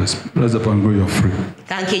 Thank you, Holy Spirit. Rise up and go, you're free.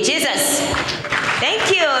 Thank you, Jesus.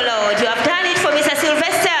 Thank you, Lord. You have done it for Mr.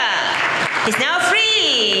 Sylvester. He's now free.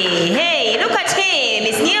 Hey, look at him.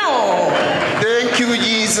 He's new. Thank you,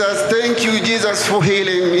 Jesus. Thank you, Jesus, for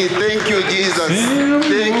healing me. Thank you, Jesus.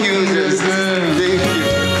 Thank you, Jesus. Thank you.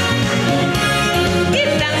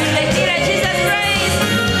 Give thanks to the dear Jesus Christ.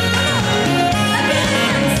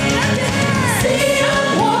 See,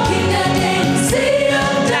 I'm walking again. See,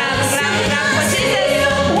 I'm dancing. See,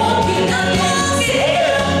 I'm walking again. See,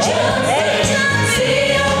 I'm jumping.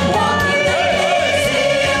 See, I'm walking again.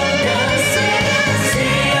 See, I'm dancing.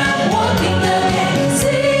 See, I'm walking again.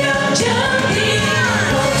 See, I'm jumping.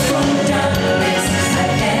 Walk from darkness, I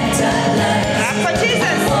enter light. Clap for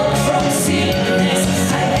Jesus. Walk from sickness,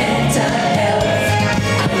 I enter health.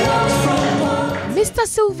 I walk from Mr.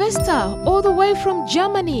 Sylvester, all the way from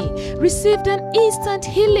Germany, received an instant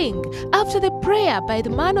healing after the prayer by the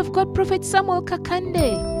man of God, Prophet Samuel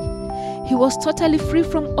Kakande. He was totally free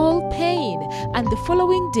from all pain, and the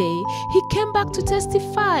following day, he came back to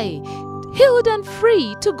testify, healed and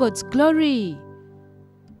free to God's glory.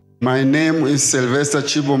 My name is Sylvester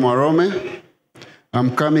Chibomarome.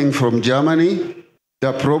 I'm coming from Germany.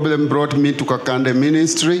 The problem brought me to Kakande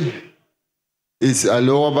Ministry. It's a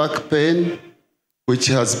lower back pain, which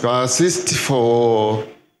has persisted for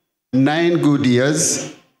 9 good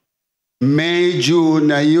years. May,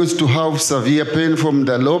 June, I used to have severe pain from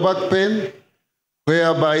the lower back pain,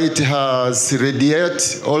 whereby it has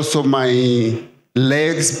radiated also my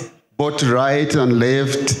legs, both right and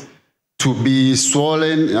left, to be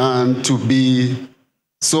swollen and to be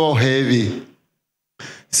so heavy.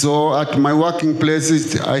 So at my working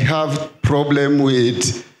places, I have problem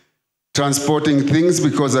with transporting things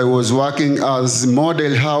because I was working as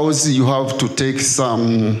model house. You have to take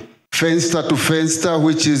some fenster to fenster,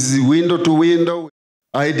 which is window to window.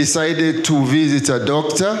 I decided to visit a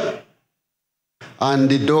doctor, and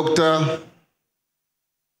the doctor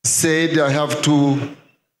said I have to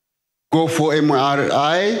go for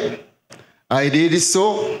MRI. I did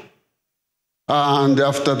so, and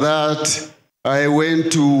after that, I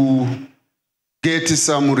went to get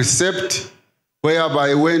some receipt, whereby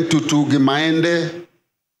I went to Gemeinde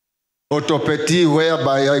orthopedy,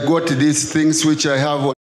 whereby I got these things which I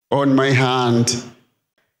have on my hand.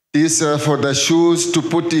 These are for the shoes, to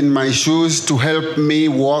put in my shoes to help me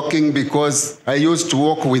walking, because I used to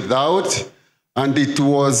walk without, and it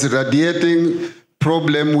was radiating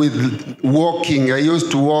problem with walking. I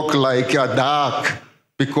used to walk like a duck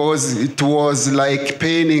because it was like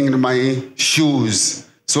paining my shoes.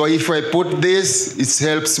 So if I put this, it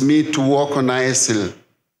helps me to walk nicely.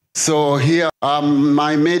 So here are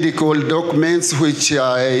my medical documents, which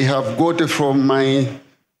I have got from my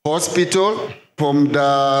hospital, from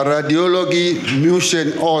the radiology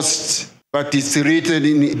Mission Ost, but it's written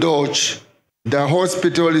in Dutch. The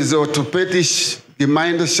hospital is Orthopädisch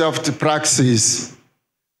Gemeinschaft Praxis.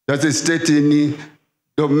 That is stated in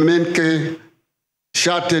Domenke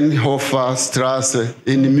Schattenhofer Straße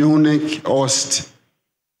in Munich Ost.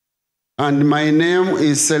 And my name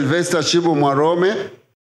is Sylvester Chibomarome.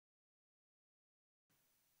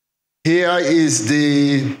 Here is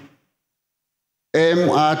the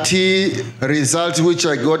MRT result which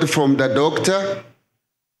I got from the doctor.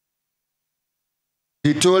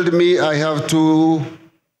 He told me I have to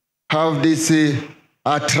have this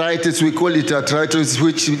arthritis, we call it arthritis,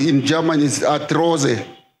 which in German is arthrose.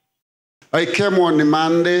 I came on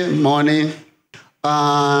Monday morning,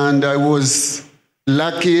 And I was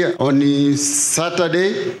lucky on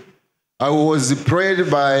Saturday. I was prayed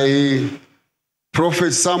by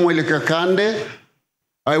Prophet Samuel Kakande.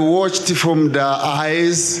 I watched from the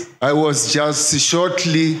eyes. I was just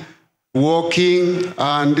shortly walking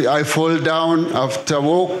and I fall down. After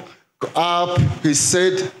walk up, he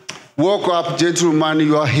said, "Walk up, gentleman,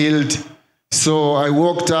 you are healed." So I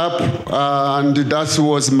walked up and that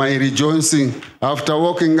was my rejoicing. After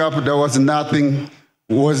walking up, there was nothing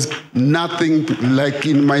like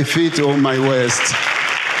in my feet or my waist.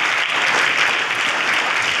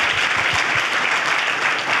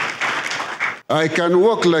 I can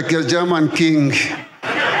walk like a German king.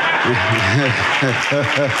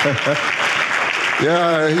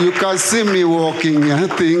 Yeah, you can see me walking, I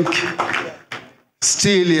think.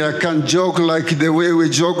 Still, I can jog like the way we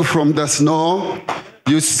jog from the snow.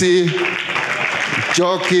 You see,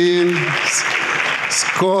 jogging,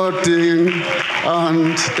 squatting,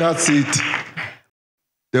 and that's it.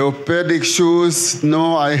 The orthopedic shoes,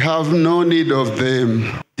 no, I have no need of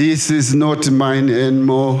them. This is not mine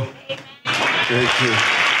anymore. Thank you.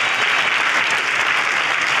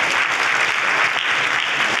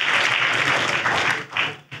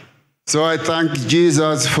 So I thank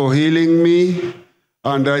Jesus for healing me,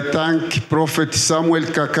 and I thank Prophet Samuel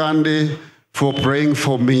Kakande for praying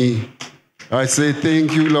for me. I say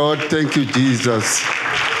thank you, Lord. Thank you, Jesus.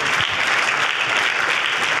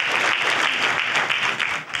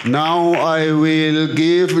 Now I will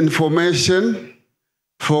give information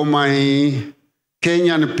for my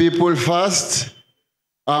Kenyan people first.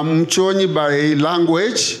 I'm Mchonyi by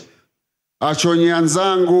language. Achonyi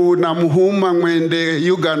anzangu na muhuma mwende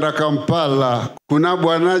Uganda Kampala. Kuna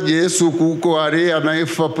Bwana Yesu kuko are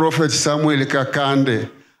anaifa Prophet Samuel Kakande.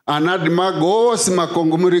 Anadima gosi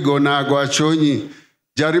makongumuri gonago achonyi.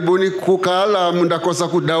 Jaribuni kukala mundakosa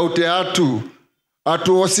kudaute atu.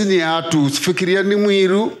 Atu osini atu. Fikiria ni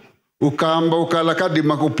mwiru. Ukamba ukala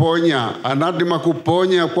kadima kuponya. Anadima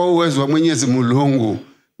kuponya kwa uwezo wa Mwenyezi Mulungu.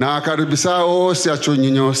 Na akaribisa osi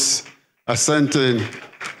achonyi nyosi. Asanteni.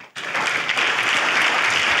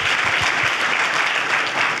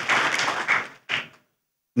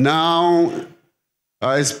 Now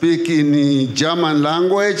I speak in German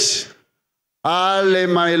language. Alle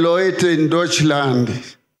meine Leute in Deutschland.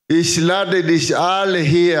 Ich lade dich alle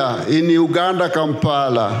hier in Uganda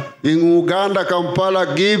Kampala. In Uganda Kampala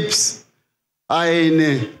gibt's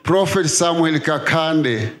einen Prophet Samuel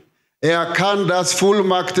Kakande. Kann das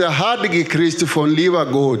Vollmacht der Heilige Christi von lieber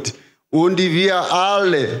Gott. Und wir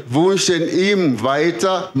alle wünschen ihm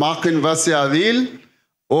weiter machen, was will.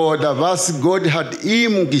 Oder was Gott hat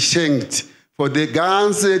ihm geschenkt. Für die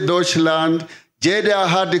ganze Deutschland.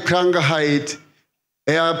 Jeder hat die Krankheit.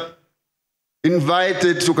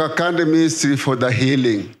 Invited to Kakande Ministry for the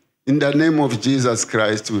healing. In the name of Jesus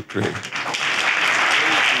Christ we pray.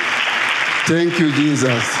 Thank you,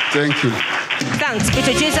 Jesus. Thank you. Thanks be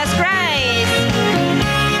to Jesus Christ.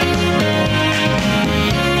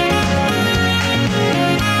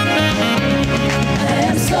 I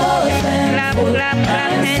am so thankful. Clap, clap,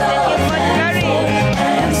 hands and give God glory.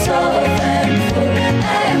 I am so thankful.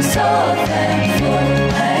 I am so thankful.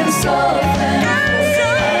 I am so thankful.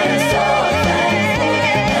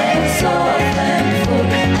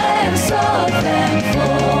 I am so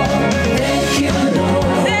thankful. Thank you, Lord.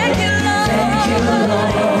 Thank you, Lord. Thank you,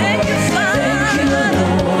 Lord. Thank you, Father. Thank you, Lord.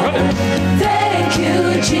 Thank you,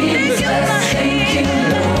 Jesus. Thank you,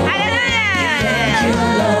 Lord. Thank you,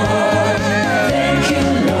 Lord. Thank you,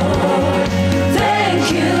 Lord. Thank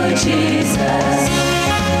you, Jesus.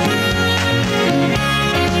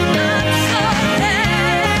 I'm so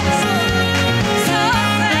thankful. So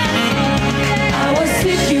thankful. I was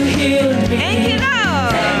sick, you healed me. Thank you,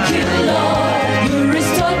 Lord. Thank you, Lord. You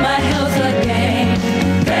restored my health again.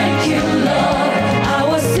 Thank you, Lord. I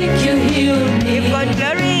was sick, you healed me. Give God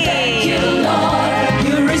glory. Thank you, Lord.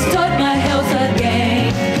 You restored my health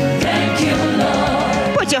again. Thank you,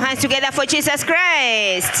 Lord. Put your hands together for Jesus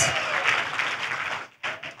Christ.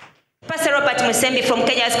 Pastor Robert Musembi from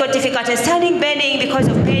Kenya has got difficulty standing, bending because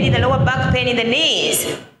of pain in the lower back, pain in the knees.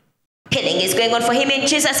 Healing is going on for him in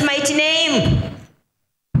Jesus' mighty name.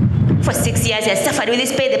 For 6 years he has suffered with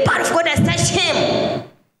this pain. The power of God has touched him.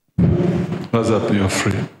 Rise up, you are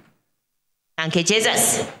free. Thank you,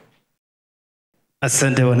 Jesus.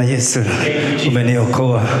 Asante Bwana Yesu,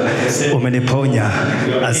 umeniokoa, umeniponya.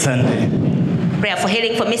 Asante. Prayer for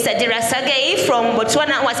healing for Mr. Dirasage from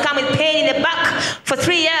Botswana who has come with pain in the back for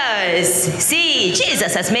 3 years. See,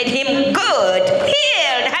 Jesus has made him good,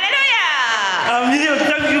 healed. Hallelujah. I'm healed.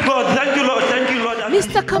 Thank you, God. Thank you, Lord. Thank you, Lord.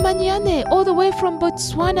 Mr. Kamanyane, all the way from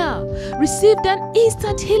Botswana, received an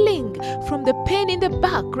instant healing from the pain pain in the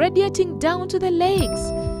back radiating down to the legs.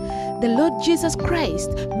 The Lord Jesus Christ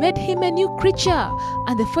made him a new creature,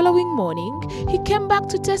 and the following morning, he came back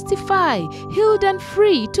to testify, healed and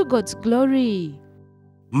free to God's glory.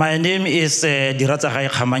 My name is Diratsagai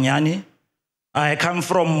Khamanyani. I come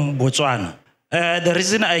from Botswana. The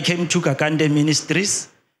reason I came to Kakande Ministries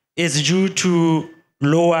is due to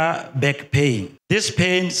lower back pain. This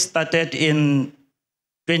pain started in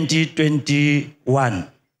 2021.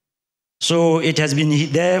 So it has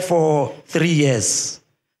been there for 3 years.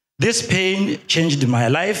 This pain changed my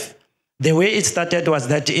life. The way it started was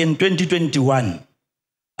that in 2021,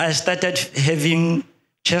 I started having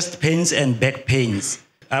chest pains and back pains.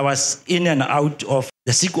 I was in and out of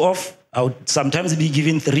the sick off. I would sometimes be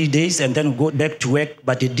given 3 days and then go back to work,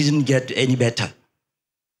 but it didn't get any better.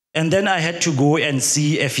 And then I had to go and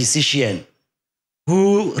see a physician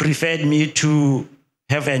who referred me to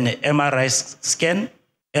have an MRI scan.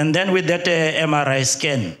 And then with that MRI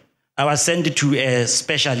scan, I was sent to a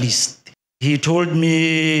specialist. He told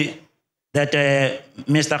me that,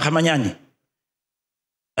 Mr. Khamanyani,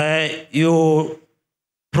 your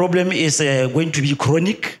problem is going to be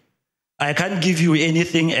chronic. I can't give you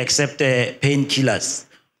anything except painkillers.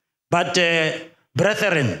 But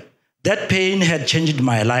brethren, that pain had changed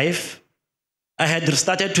my life. I had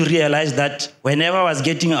started to realize that whenever I was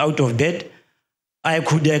getting out of bed, I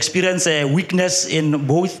could experience a weakness in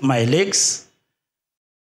both my legs.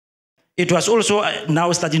 It was also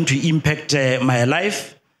now starting to impact my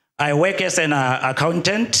life. I work as an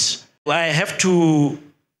accountant. I have to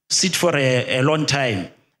sit for a long time.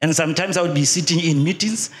 And sometimes I would be sitting in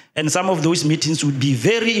meetings, and some of those meetings would be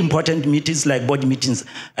very important meetings like board meetings.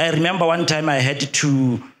 I remember one time I had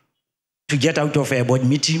to get out of a board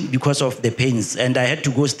meeting because of the pains, and I had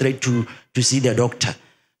to go straight to see the doctor.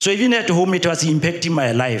 So even at home, it was impacting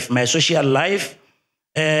my life, my social life.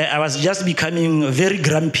 I was just becoming very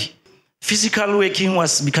grumpy. Physical working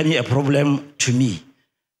was becoming a problem to me.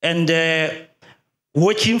 And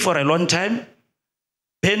working for a long time,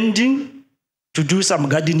 bending to do some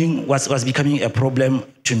gardening was becoming a problem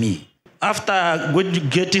to me. After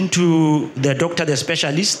getting to the doctor, the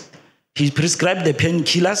specialist, he prescribed the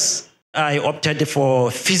painkillers. I opted for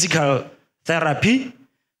physical therapy,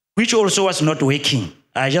 which also was not working.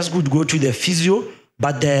 I just could go to the physio,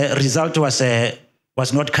 but the result was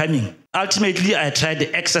not coming. Ultimately, I tried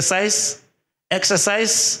exercise.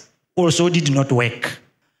 Exercise also did not work.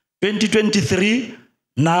 2023,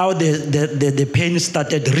 now the pain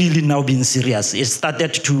started really now being serious. It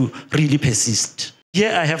started to really persist.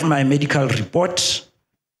 Here I have my medical report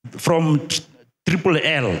from Triple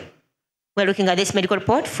L. We're looking at this medical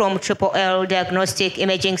report from Triple L Diagnostic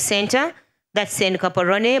Imaging Center. That's in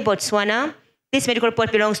Kaporone, Botswana. This medical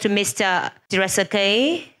report belongs to Mr.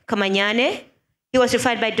 Dirasakai Kamanyane. He was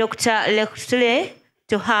referred by Dr. Lektule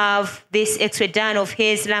to have this x-ray done of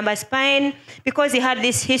his lumbar spine because he had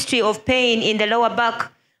this history of pain in the lower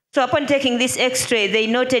back. So upon taking this x-ray, they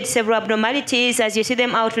noted several abnormalities. As you see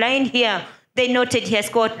them outlined here, they noted he has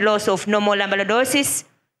got loss of normal lumbar lordosis.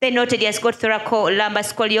 They noted he has got thoracolumbar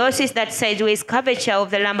scoliosis, that sideways curvature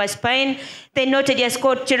of the lumbar spine. They noted he has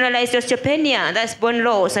got generalized osteopenia, that's bone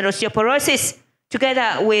loss and osteoporosis,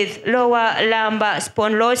 together with lower lumbar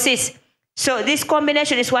spondylosis. So this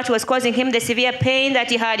combination is what was causing him the severe pain that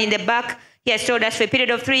he had in the back. He has told us for a period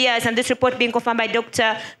of 3 years, and this report being confirmed by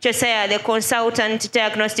Dr. Josiah, the consultant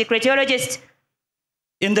diagnostic radiologist.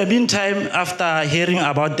 In the meantime, after hearing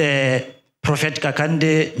about the Prophet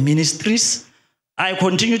Kakande Ministries, I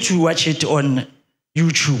continued to watch it on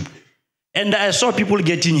YouTube. And I saw people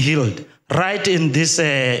getting healed right in this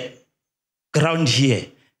ground here.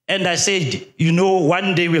 And I said, you know,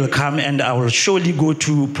 one day will come and I will surely go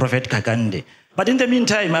to Prophet Kakande. But in the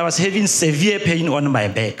meantime, I was having severe pain on my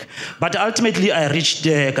back. But ultimately, I reached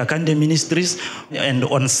Kakande Ministries. And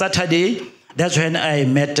on Saturday, that's when I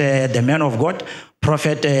met the man of God,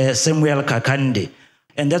 Prophet Samuel Kakande.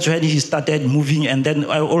 And that's when he started moving. And then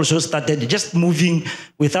I also started just moving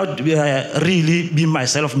without really being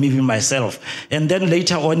myself, moving myself. And then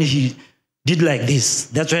later on, he did like this.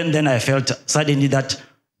 That's when then I felt suddenly that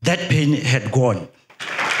pain had gone.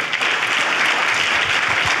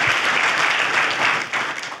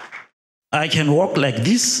 I can walk like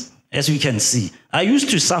this, as you can see. I used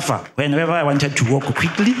to suffer whenever I wanted to walk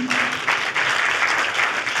quickly.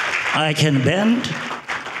 I can bend.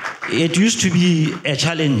 It used to be a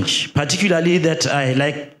challenge, particularly that I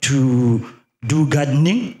like to do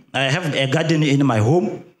gardening. I have a garden in my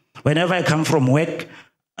home. Whenever I come from work,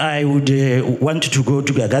 I would want to go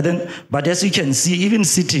to the garden. But as you can see, even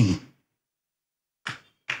sitting,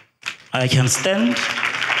 I can stand.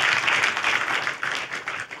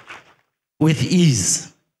 with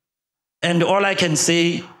ease. And all I can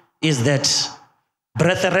say is that,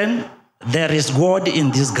 brethren, there is God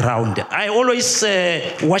in this ground. I always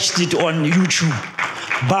watched it on YouTube,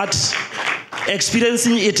 but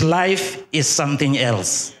experiencing it live is something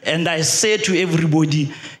else. And I say to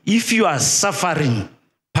everybody, if you are suffering,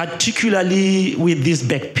 particularly with this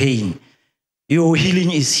back pain, your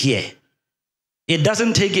healing is here. It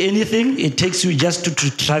doesn't take anything. It takes you just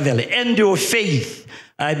to travel. And your faith,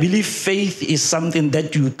 I believe faith is something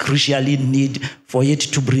that you crucially need for it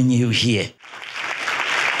to bring you here.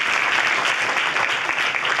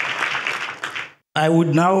 I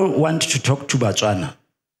would now want to talk to Batswana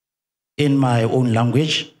in my own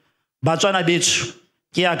language. Batswana bitch,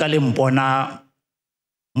 ke ya ka le mpona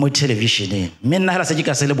mo television. Me nna hela se ke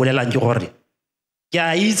ka se le bolelang ke gore ke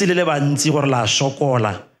a itse le bantsi gore la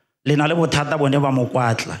sokola. Le na le bothata bone ba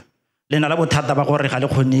mokwatla. Le na le bothata ba gore ga le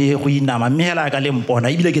khone go inama. Me hela ka le mpona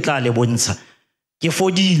ibile ke tla le bontsha. Ke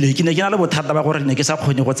fodile ke ne ke na le bothata ba gore ne ke sa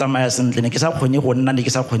khone go tsamaya sentle, ne ke sa khone go nna, ne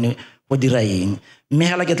ke sa khone go dira eng. Me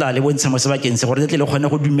hela ke tla le bontsha mo sebakeng se gore tle le khone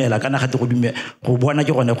go dumela kana gate go dumela go bona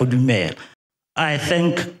ke gone go dumela. I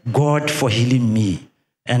thank God for healing me,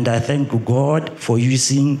 and I thank God for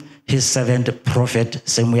using his servant prophet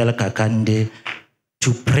Samuel Kakande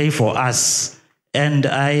to pray for us. And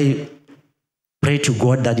I pray to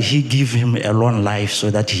God that he give him a long life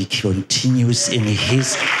so that he continues in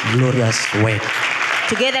his glorious work.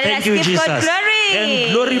 Together, thank you, Jesus. God glory.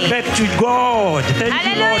 And glory back to God. Thank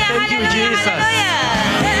you, Lord. Thank you, Jesus.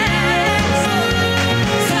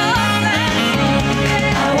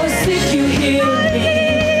 I was sick, you healed me.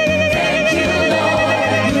 Thank you,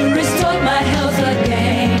 Lord. You restored my health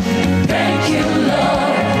again. Thank you,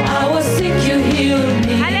 Lord. I was sick, you healed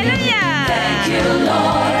me. Hallelujah. Thank you,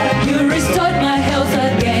 Lord. You restored my health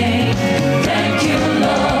again. Thank you,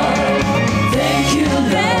 Lord. Thank you,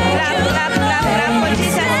 Lord.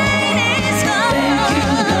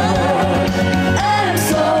 I'm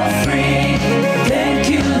so free. Thank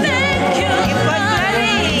you, Lord.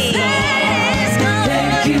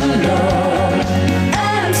 Thank you, Lord.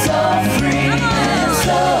 I'm so free. I'm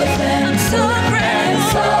so thankful. I'm so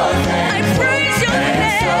thankful. I praise your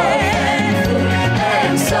name.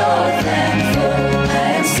 I'm so thankful.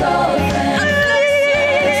 I'm so thankful.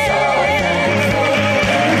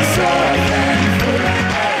 I'm so thankful.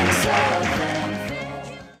 I'm so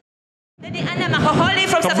thankful. Lady Anna Mahoholi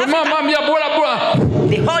from South Africa.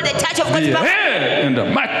 Behold the touch of God's power. In the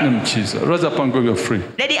mighty name of Jesus. Rise up and go, you're free.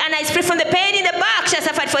 Lady Anna is free from the pain in the back. She has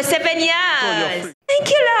suffered for 7 years. Thank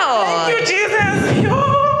you, Lord. Thank you, Jesus.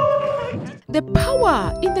 The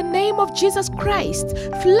power in the name of Jesus Christ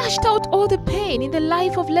flushed out all the pain in the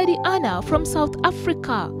life of Lady Anna from South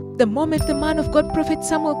Africa. The moment the man of God, Prophet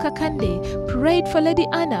Samuel Kakande, prayed for Lady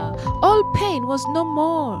Anna, all pain was no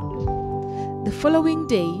more. The following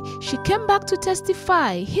day, she came back to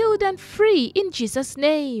testify, healed and free in Jesus'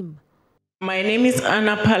 name. My name is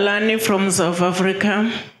Anna Palani from South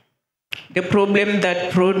Africa. The problem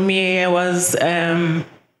that brought me here was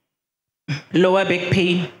lower back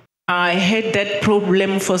pain. I had that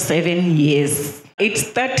problem for 7 years. It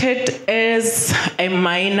started as a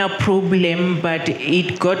minor problem, but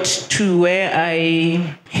it got to where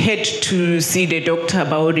I had to see the doctor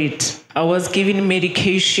about it. I was given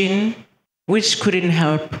medication which couldn't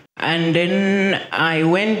help. And then I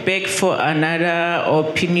went back for another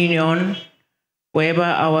opinion,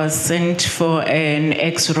 whereby I was sent for an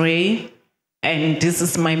X-ray, and this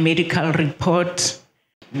is my medical report.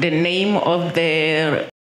 The name of the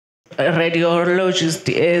radiologist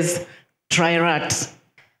is Trirad.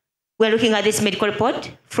 We're looking at this medical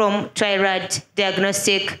report from Trirad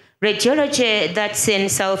Diagnostic Radiology that's in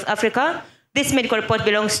South Africa. This medical report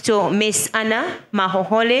belongs to Miss Anna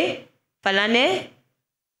Mahohole Falane.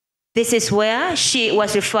 This is where she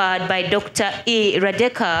was referred by Dr. E.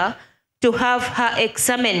 Radeka to have her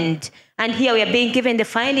examined. And here we are being given the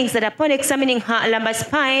findings that upon examining her lumbar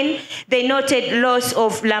spine, they noted loss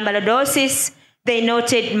of lumbar lordosis, they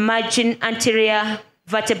noted margin anterior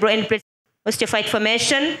vertebral end plate osteophyte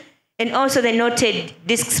formation, and also they noted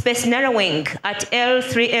disc space narrowing at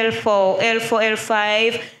L3, L4, L4,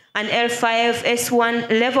 L5, and L5,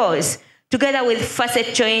 S1 levels, together with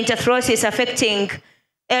facet joint arthrosis affecting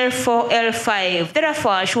L4, L5.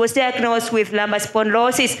 Therefore, she was diagnosed with lumbar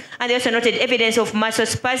spondylosis, and they also noted evidence of muscle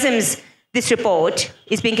spasms. This report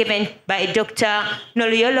is being given by Dr.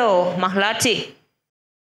 Noliolo Mahlati.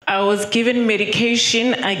 I was given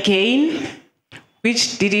medication again,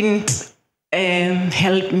 which didn't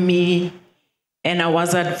help me. And I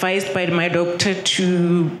was advised by my doctor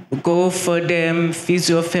to go for the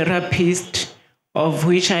physiotherapist, of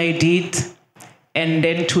which I did. and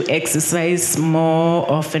then to exercise more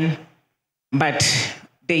often, but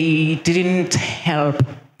they didn't help.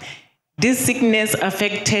 This sickness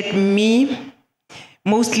affected me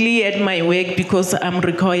mostly at my work because I'm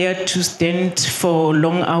required to stand for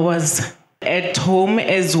long hours. At home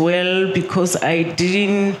as well because I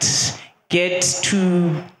didn't get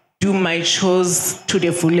to do my chores to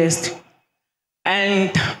the fullest.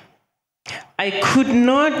 And I could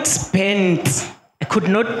not bend. I could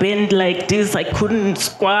not bend like this. I couldn't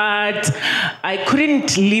squat. I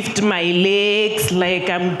couldn't lift my legs like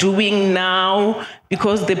I'm doing now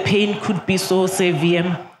because the pain could be so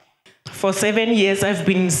severe. For 7 years, I've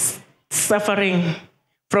been suffering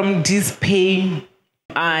from this pain.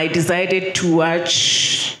 I decided to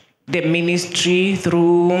watch the ministry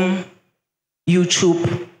through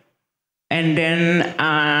YouTube. And then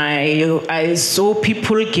I saw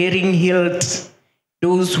people getting healed,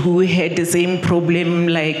 those who had the same problem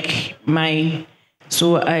like mine.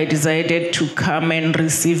 So I decided to come and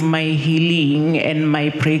receive my healing and my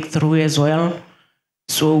breakthrough as well.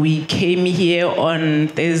 So we came here on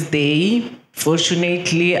Thursday.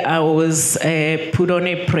 Fortunately, I was put on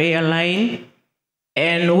a prayer line.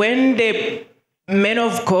 And when the man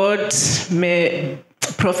of God,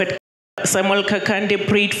 Prophet Samuel Kakande,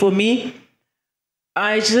 prayed for me,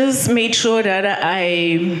 I just made sure that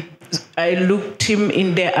I looked him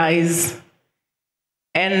in the eyes.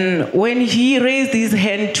 And when he raised his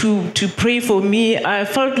hand to pray for me, I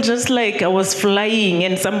felt just like I was flying,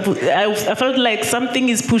 and I felt like something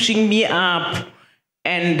is pushing me up.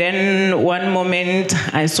 And then one moment,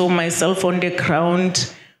 I saw myself on the ground.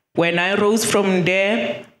 When I rose from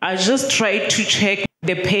there, I just tried to check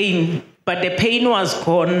the pain, but the pain was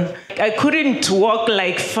gone. I couldn't walk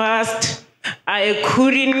like fast. I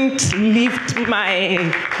couldn't lift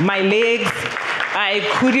my legs. I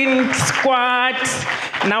couldn't squat.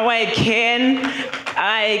 Now I can.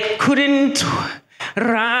 I couldn't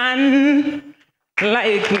run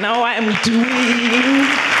like now I'm doing.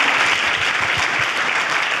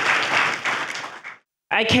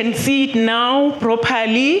 I can see it now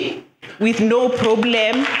properly with no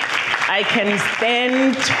problem. I can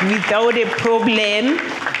stand without a problem.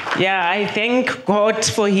 Yeah, I thank God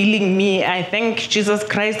for healing me. I thank Jesus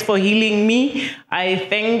Christ for healing me. I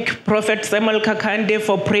thank Prophet Samuel Kakande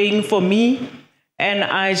for praying for me. And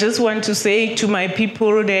I just want to say to my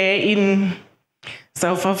people there in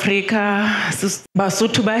South Africa,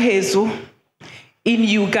 Basotho ba heso, in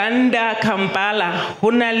Uganda, Kampala,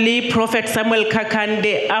 honali Prophet Samuel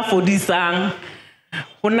Kakande a fodisang.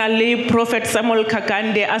 Honali Prophet Samuel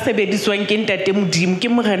Kakande a sebediswang ke ntate Modimo ke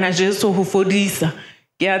Morena Jesu ho fodisa.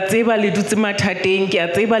 Ke a tseba le dutse mathateng, ke a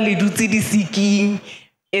tseba le dutse disiking.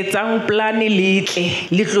 Etsang plane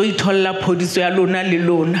letle le tlo itholla phodiso ya lona le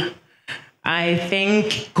lona. I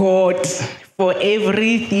thank God for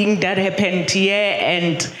everything that happened here,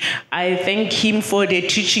 and I thank him for the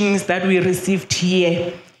teachings that we received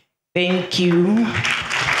here. Thank you.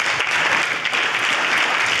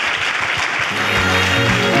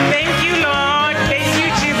 Thank you, Lord. Thank you,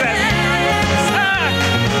 Jesus.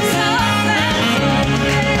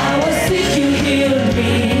 I was sick, you healed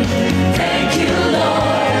me. Thank you,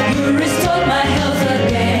 Lord. You restored my health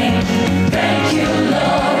again. Thank you,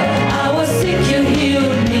 Lord. I was sick, you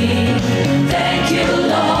healed me. Thank you,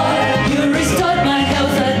 Lord. You restored my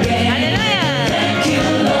health again. Thank you,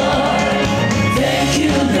 Lord. Thank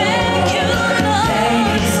you, Lord. Thank you, Lord.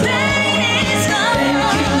 Thank you,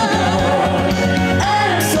 Lord.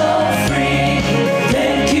 I'm so free.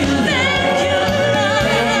 Thank you, Lord.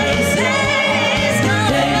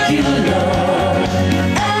 Thank you, Lord.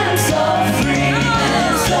 I'm so free.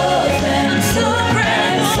 I'm so thankful.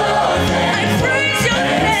 I'm so thankful. I praise your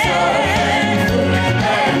name.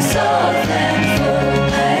 I'm so thankful.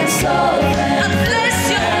 I'm so thankful. I bless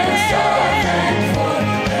your name.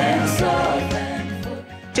 I'm so thankful.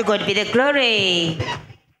 To God be the glory.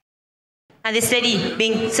 And this lady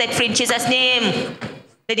being set free in Jesus' name.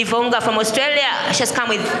 Lady Vonga from Australia, she has come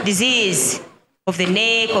with disease of the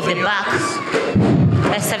neck, of the back.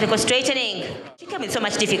 That's cervical straightening. She came with so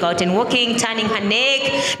much difficulty in walking, turning her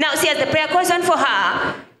neck. Now, see, as the prayer goes on for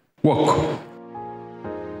her, Walk.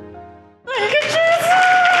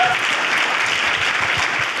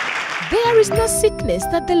 There is no sickness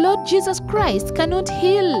that the Lord Jesus Christ cannot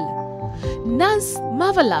heal. Nance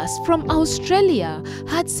Marvelous from Australia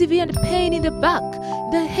had severe pain in the back,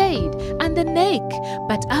 the head, and the neck.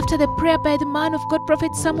 But after the prayer by the man of God,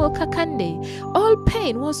 Prophet Samuel Kakande, all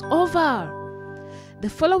pain was over. The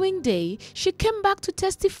following day, she came back to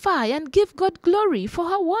testify and give God glory for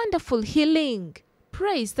her wonderful healing.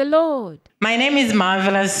 Praise the Lord. My name is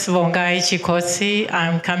Marvelous Vongai Chikosi.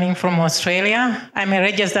 I'm coming from Australia. I'm a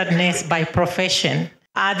registered nurse by profession.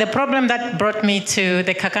 The problem that brought me to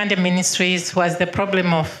the Kakande Ministries was the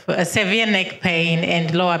problem of severe neck pain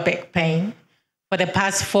and lower back pain for the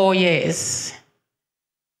past 4 years.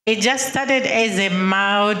 It just started as a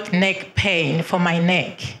mild neck pain for my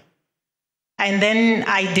neck. And then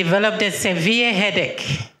I developed a severe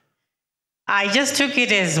headache. I just took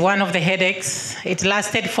it as one of the headaches. It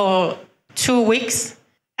lasted for 2 weeks.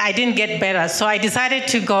 I didn't get better, so I decided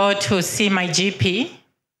to go to see my GP.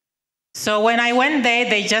 So when I went there,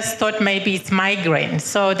 they just thought maybe it's migraine.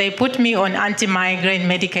 So they put me on anti-migraine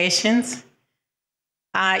medications.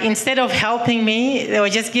 Instead of helping me, they were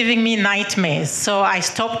just giving me nightmares. So I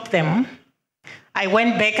stopped them. I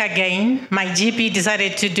went back again. My GP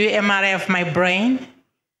decided to do MRI of my brain,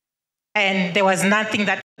 and there was nothing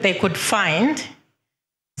that they could find.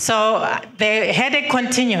 So the headache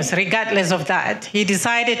continues regardless of that. He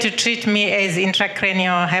decided to treat me as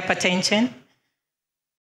intracranial hypertension.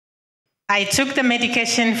 I took the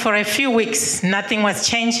medication for a few weeks. Nothing was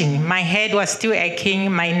changing. My head was still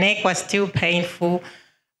aching. My neck was still painful.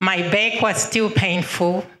 My back was still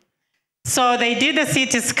painful. So they did a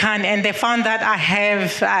CT scan and they found that I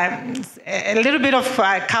have a little bit of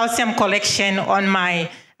calcium collection on my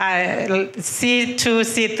C2,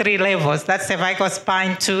 C3 levels. That's cervical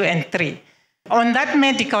spine 2 and 3. On that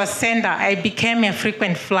medical center, I became a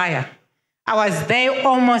frequent flyer. I was there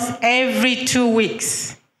almost every 2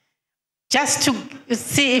 weeks just to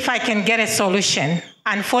see if I can get a solution.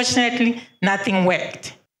 Unfortunately, nothing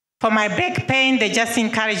worked. For my back pain, they just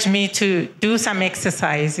encouraged me to do some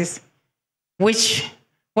exercises, which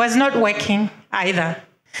was not working either.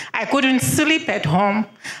 I couldn't sleep at home.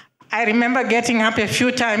 I remember getting up a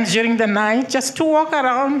few times during the night just to walk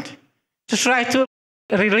around to try to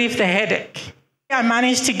relieve the headache. I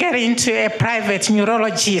managed to get into a private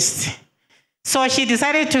neurologist. So she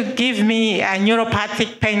decided to give me a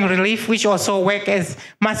neuropathic pain relief, which also works as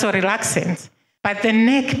muscle relaxants. But the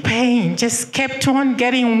neck pain just kept on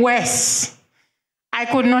getting worse. I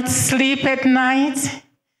could not sleep at night.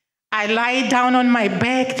 I lie down on my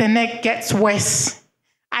back, the neck gets worse.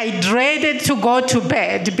 I dreaded to go to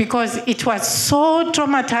bed because it was so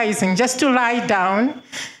traumatizing just to lie down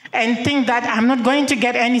and think that I'm not going to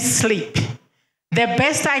get any sleep. The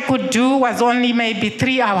best I could do was only maybe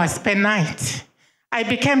 3 hours per night. I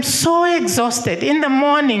became so exhausted. In the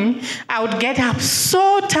morning, I would get up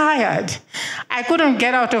so tired. I couldn't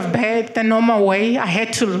get out of bed the normal way. I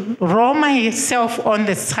had to roll myself on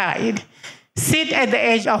the side, sit at the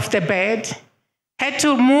edge of the bed, had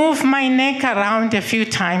to move my neck around a few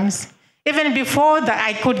times. Even before that,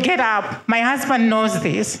 I could get up. My husband knows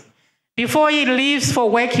this. Before he leaves for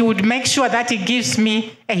work, he would make sure that he gives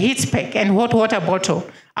me a heat pack and hot water bottle.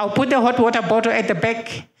 I'll put the hot water bottle at the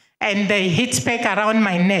back and the heat pack around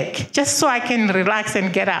my neck, just so I can relax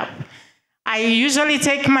and get up. I usually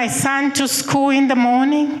take my son to school in the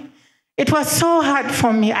morning. It was so hard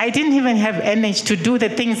for me. I didn't even have energy to do the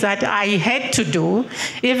things that I had to do,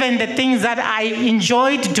 even the things that I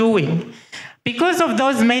enjoyed doing. Because of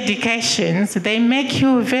those medications, they make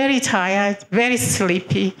you very tired, very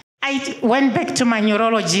sleepy. I went back to my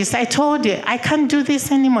neurologist. I told her, I can't do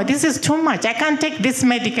this anymore. This is too much. I can't take these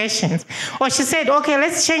medications. Or she said, okay,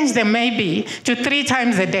 let's change them maybe to 3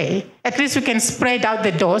 times a day. At least we can spread out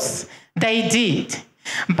the dose. They did.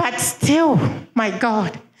 But still, my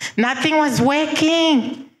God, nothing was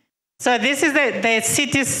working. So this is the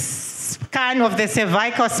CT scan of the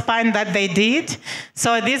cervical spine that they did.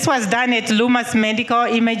 So this was done at Lumos Medical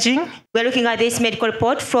Imaging. We're looking at this medical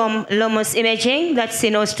report from Lumos Imaging, that's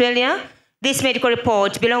in Australia. This medical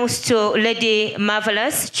report belongs to Lady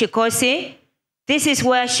Marvelous Chikosi. This is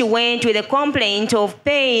where she went with a complaint of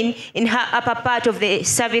pain in her upper part of the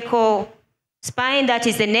cervical spine, that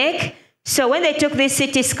is the neck. So when they took this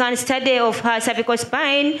CT scan study of her cervical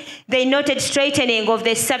spine, they noted straightening of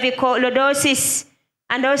the cervical lordosis,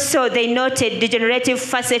 and also they noted degenerative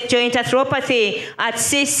facet joint arthropathy at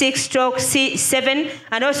C6/C7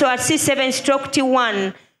 and also at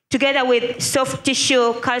C7/T1, together with soft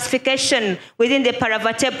tissue calcification within the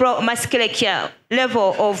paravertebral musculature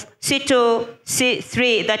level of C2,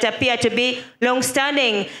 C3 that appear to be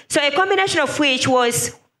long-standing. So a combination of which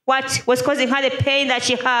was what was causing her the pain that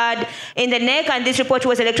she had in the neck, and this report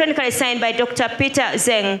was electronically signed by Dr. Peter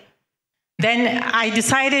Zeng. Then I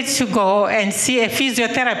decided to go and see a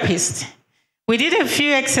physiotherapist. We did a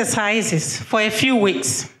few exercises for a few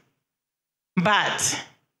weeks, but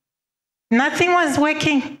nothing was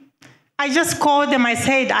working. I just called them. I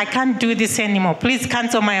said, I can't do this anymore. Please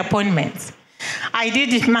cancel my appointments. I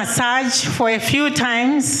did massage for a few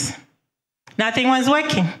times. Nothing was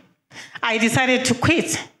working. I decided to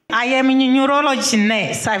quit. I am a neurology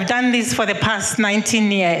nurse. I've done this for the past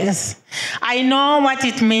 19 years. I know what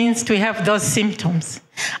it means to have those symptoms.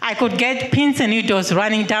 I could get pins and needles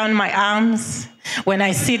running down my arms when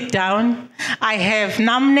I sit down. I have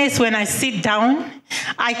numbness when I sit down.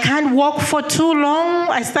 I can't walk for too long.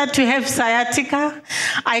 I start to have sciatica.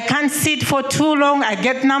 I can't sit for too long. I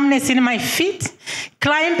get numbness in my feet.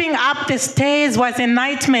 Climbing up the stairs was a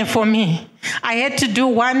nightmare for me. I had to do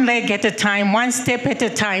one leg at a time, one step at a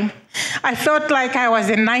time. I felt like I was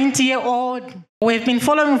a 90-year-old. We've been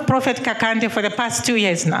following Prophet Kakande for the past 2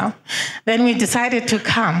 years now. Then we decided to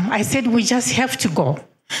come. I said, we just have to go.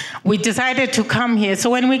 We decided to come here. So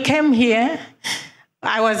when we came here,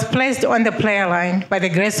 I was placed on the prayer line by the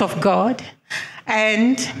grace of God.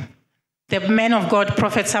 And the man of God,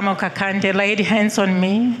 Prophet Samuel Kakande, laid hands on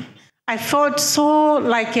me. I felt so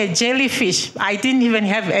like a jellyfish. I didn't even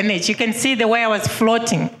have energy. You can see the way I was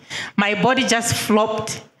floating. My body just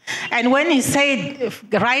flopped. And when he said,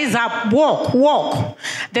 rise up, walk, walk,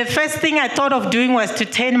 the first thing I thought of doing was to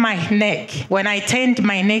turn my neck. When I turned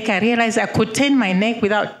my neck, I realized I could turn my neck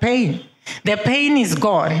without pain. The pain is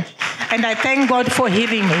gone. And I thank God for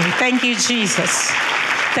healing me. Thank you, Jesus.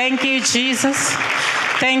 Thank you, Jesus.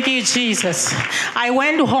 Thank you, Jesus. I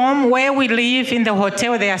went home. Where we live in the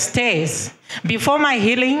hotel, there are stairs. Before my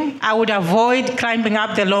healing, I would avoid climbing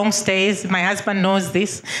up the long stairs. My husband knows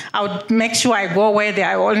this. I would make sure I go where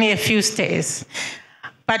there are only a few stairs.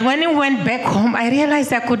 But when I went back home, I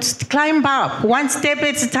realized I could climb up one step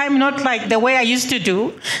at a time, not like the way I used to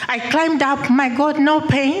do. I climbed up, my God, no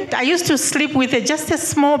pain. I used to sleep with just a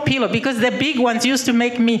small pillow because the big ones used to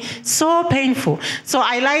make me so painful. So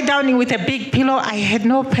I lie down with a big pillow. I had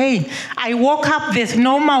no pain. I woke up this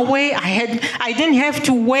normal way. I didn't have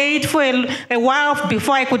to wait for a while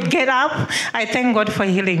before I could get up. I thank God for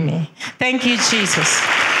healing me. Thank you, Jesus.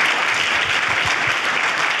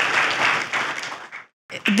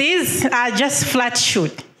 These are just flat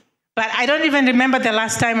shoes, but I don't even remember the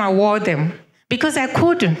last time I wore them because I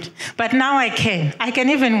couldn't, but now I can. I can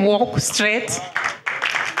even walk straight,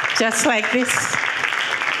 just like this.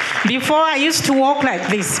 Before I used to walk like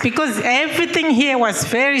this because everything here was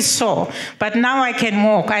very sore, but now I can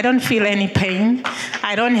walk. I don't feel any pain.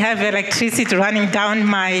 I don't have electricity running down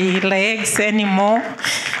my legs anymore.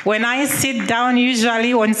 When I sit down,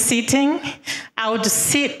 usually when sitting, I would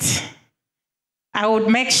sit. I would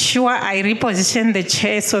make sure I reposition the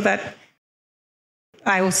chair so that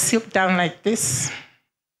I would sit down like this.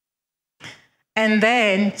 And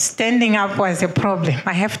then standing up was a problem.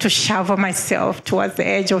 I have to shove myself towards the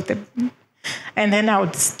edge of the... And then I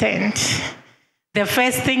would stand. The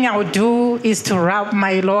first thing I would do is to rub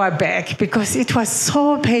my lower back because it was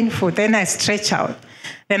so painful. Then I stretch out.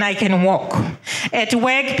 Then I can walk. At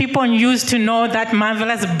work, people used to know that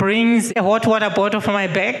Marvelous brings a hot water bottle for my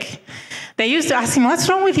back. They used to ask me, what's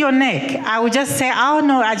wrong with your neck? I would just say, oh,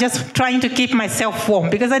 no, I'm just trying to keep myself warm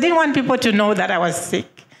because I didn't want people to know that I was sick.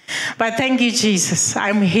 But thank you, Jesus.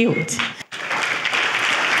 I'm healed.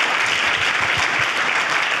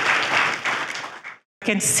 I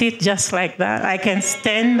can sit just like that. I can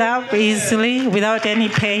stand up easily without any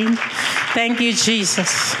pain. Thank you,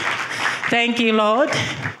 Jesus. Thank you, Lord.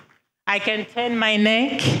 I can turn my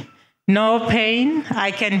neck, no pain.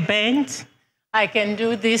 I can bend. I can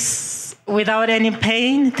do this without any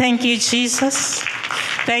pain. Thank you, Jesus.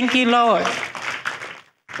 Thank you, Lord.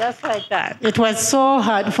 Just like that. It was so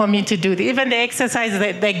hard for me to do this. Even the exercise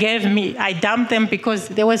that they gave me, I dumped them because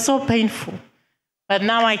they were so painful. But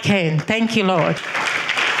now I can. Thank you, Lord.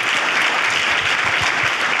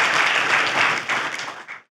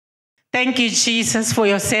 Thank you, Jesus, for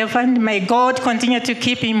your servant. May God continue to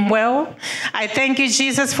keep him well. I thank you,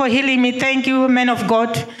 Jesus, for healing me. Thank you, man of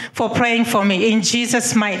God, for praying for me. In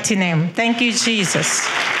Jesus' mighty name. Thank you, Jesus.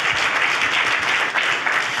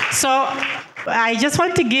 So I just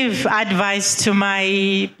want to give advice to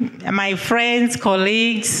my friends,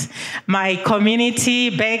 colleagues, my community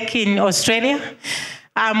back in Australia.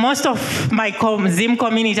 Most of my Zim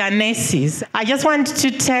community are nurses. I just want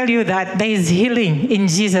to tell you that there is healing in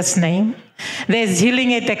Jesus' name. There is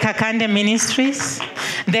healing at the Kakande Ministries.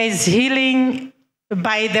 There is healing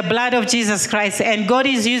by the blood of Jesus Christ. And God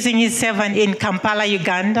is using his servant in Kampala,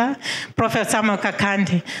 Uganda, Prophet Samuel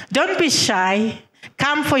Kakande. Don't be shy.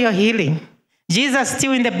 Come for your healing. Jesus is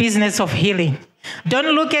still in the business of healing.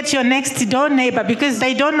 Don't look at your next door neighbor because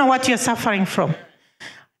they don't know what you're suffering from.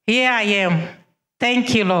 Here I am.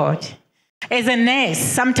 Thank you, Lord. As a nurse,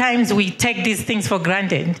 sometimes we take these things for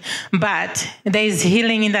granted, but there is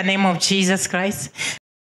healing in the name of Jesus Christ.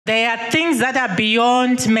 There are things that are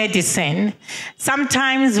beyond medicine.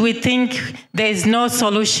 Sometimes we think there is no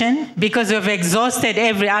solution because we've exhausted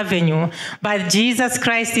every avenue. But Jesus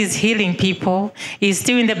Christ is healing people. He's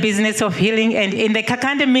still in the business of healing. And in the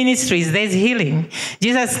Kakande Ministries, there's healing.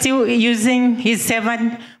 Jesus is still using his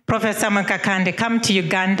servant, Prophet Samuel Kakande. Come to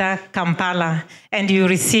Uganda, Kampala, and you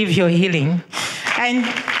receive your healing. And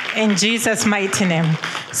in Jesus' mighty name.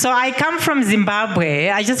 So I come from Zimbabwe.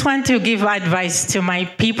 I just want to give advice to my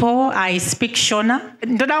people. I speak Shona.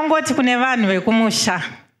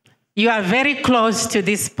 You are very close to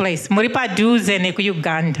this place. Muripa duze neku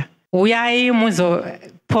Uganda. Uyai muzo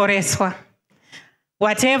poreswa.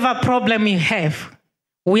 Whatever problem you have,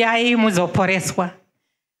 uyai muzo poreswa.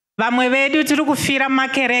 Vamwe vedu tiri kufira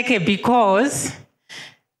makereke because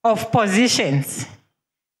of positions.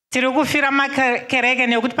 Tiri kufira makereke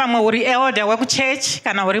nekuti pamwe uri elder weku church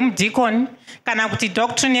kana uri mudikoni kana kuti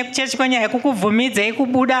doctrine yeku church kwenya yekukubvumidza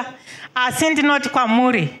yekubuda asi ndinoti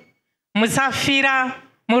kwamuri musafira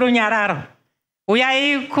murunyararo.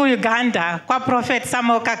 Uyai kuUganda kwa Prophet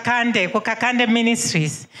Samuel Kakande ku Kakande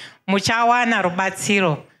Ministries muchawana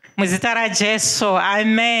rubatsiro muzita ra Jesu.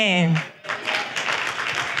 Amen.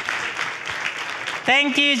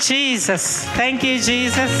 Thank you, Jesus. Thank you,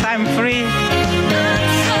 Jesus. I'm free.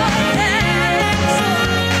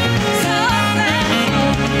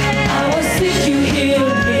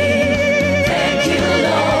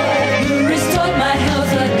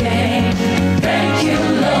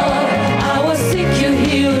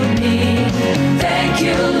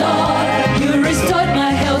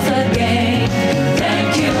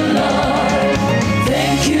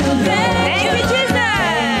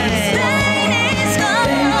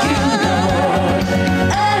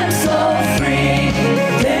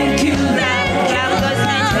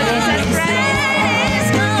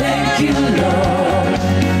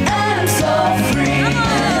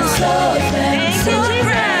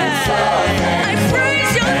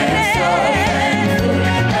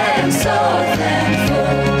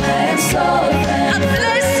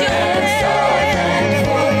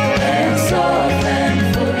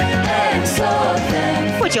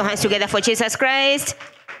 Put your hands together for Jesus Christ.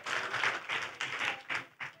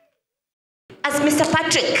 As Mr.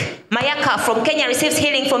 Patrick Mayaka from Kenya receives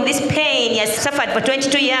healing from this pain he has suffered for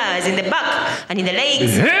 22 years in the back and in the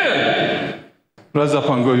legs. Rise up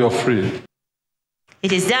and go, you're free.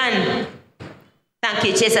 It is done. Thank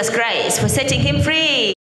you, Jesus Christ, for setting him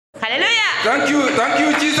free. Hallelujah. Thank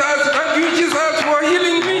you, Jesus, for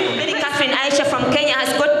healing me. Lady Catherine Aisha from Kenya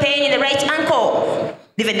has got pain in the right ankle.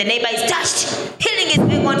 Even the neighbor is touched. Healing is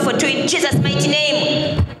going on for two in Jesus' mighty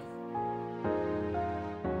name.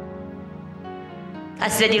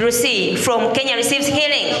 As Lady Rusi from Kenya receives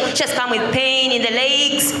healing, she has come with pain in the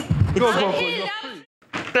legs. Go.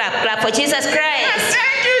 Clap for Jesus Christ.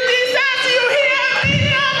 Thank you, Jesus. You heal me.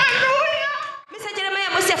 Mr.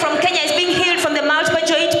 Jeremiah Musia from Kenya is being healed from the multiple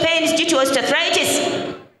joint pains due to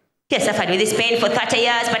osteoarthritis. He has suffered with this pain for 30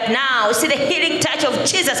 years, but now see the healing touch of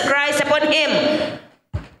Jesus Christ upon him.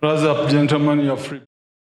 Rise up, gentlemen, you're free.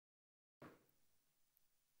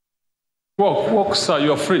 Walk, sir,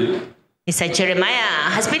 you're free. Mr. Jeremiah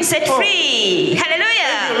has been set free. Hallelujah.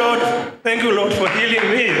 Thank you, Lord. Thank you, Lord, for healing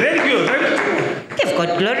me. Thank you. Give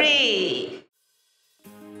God glory.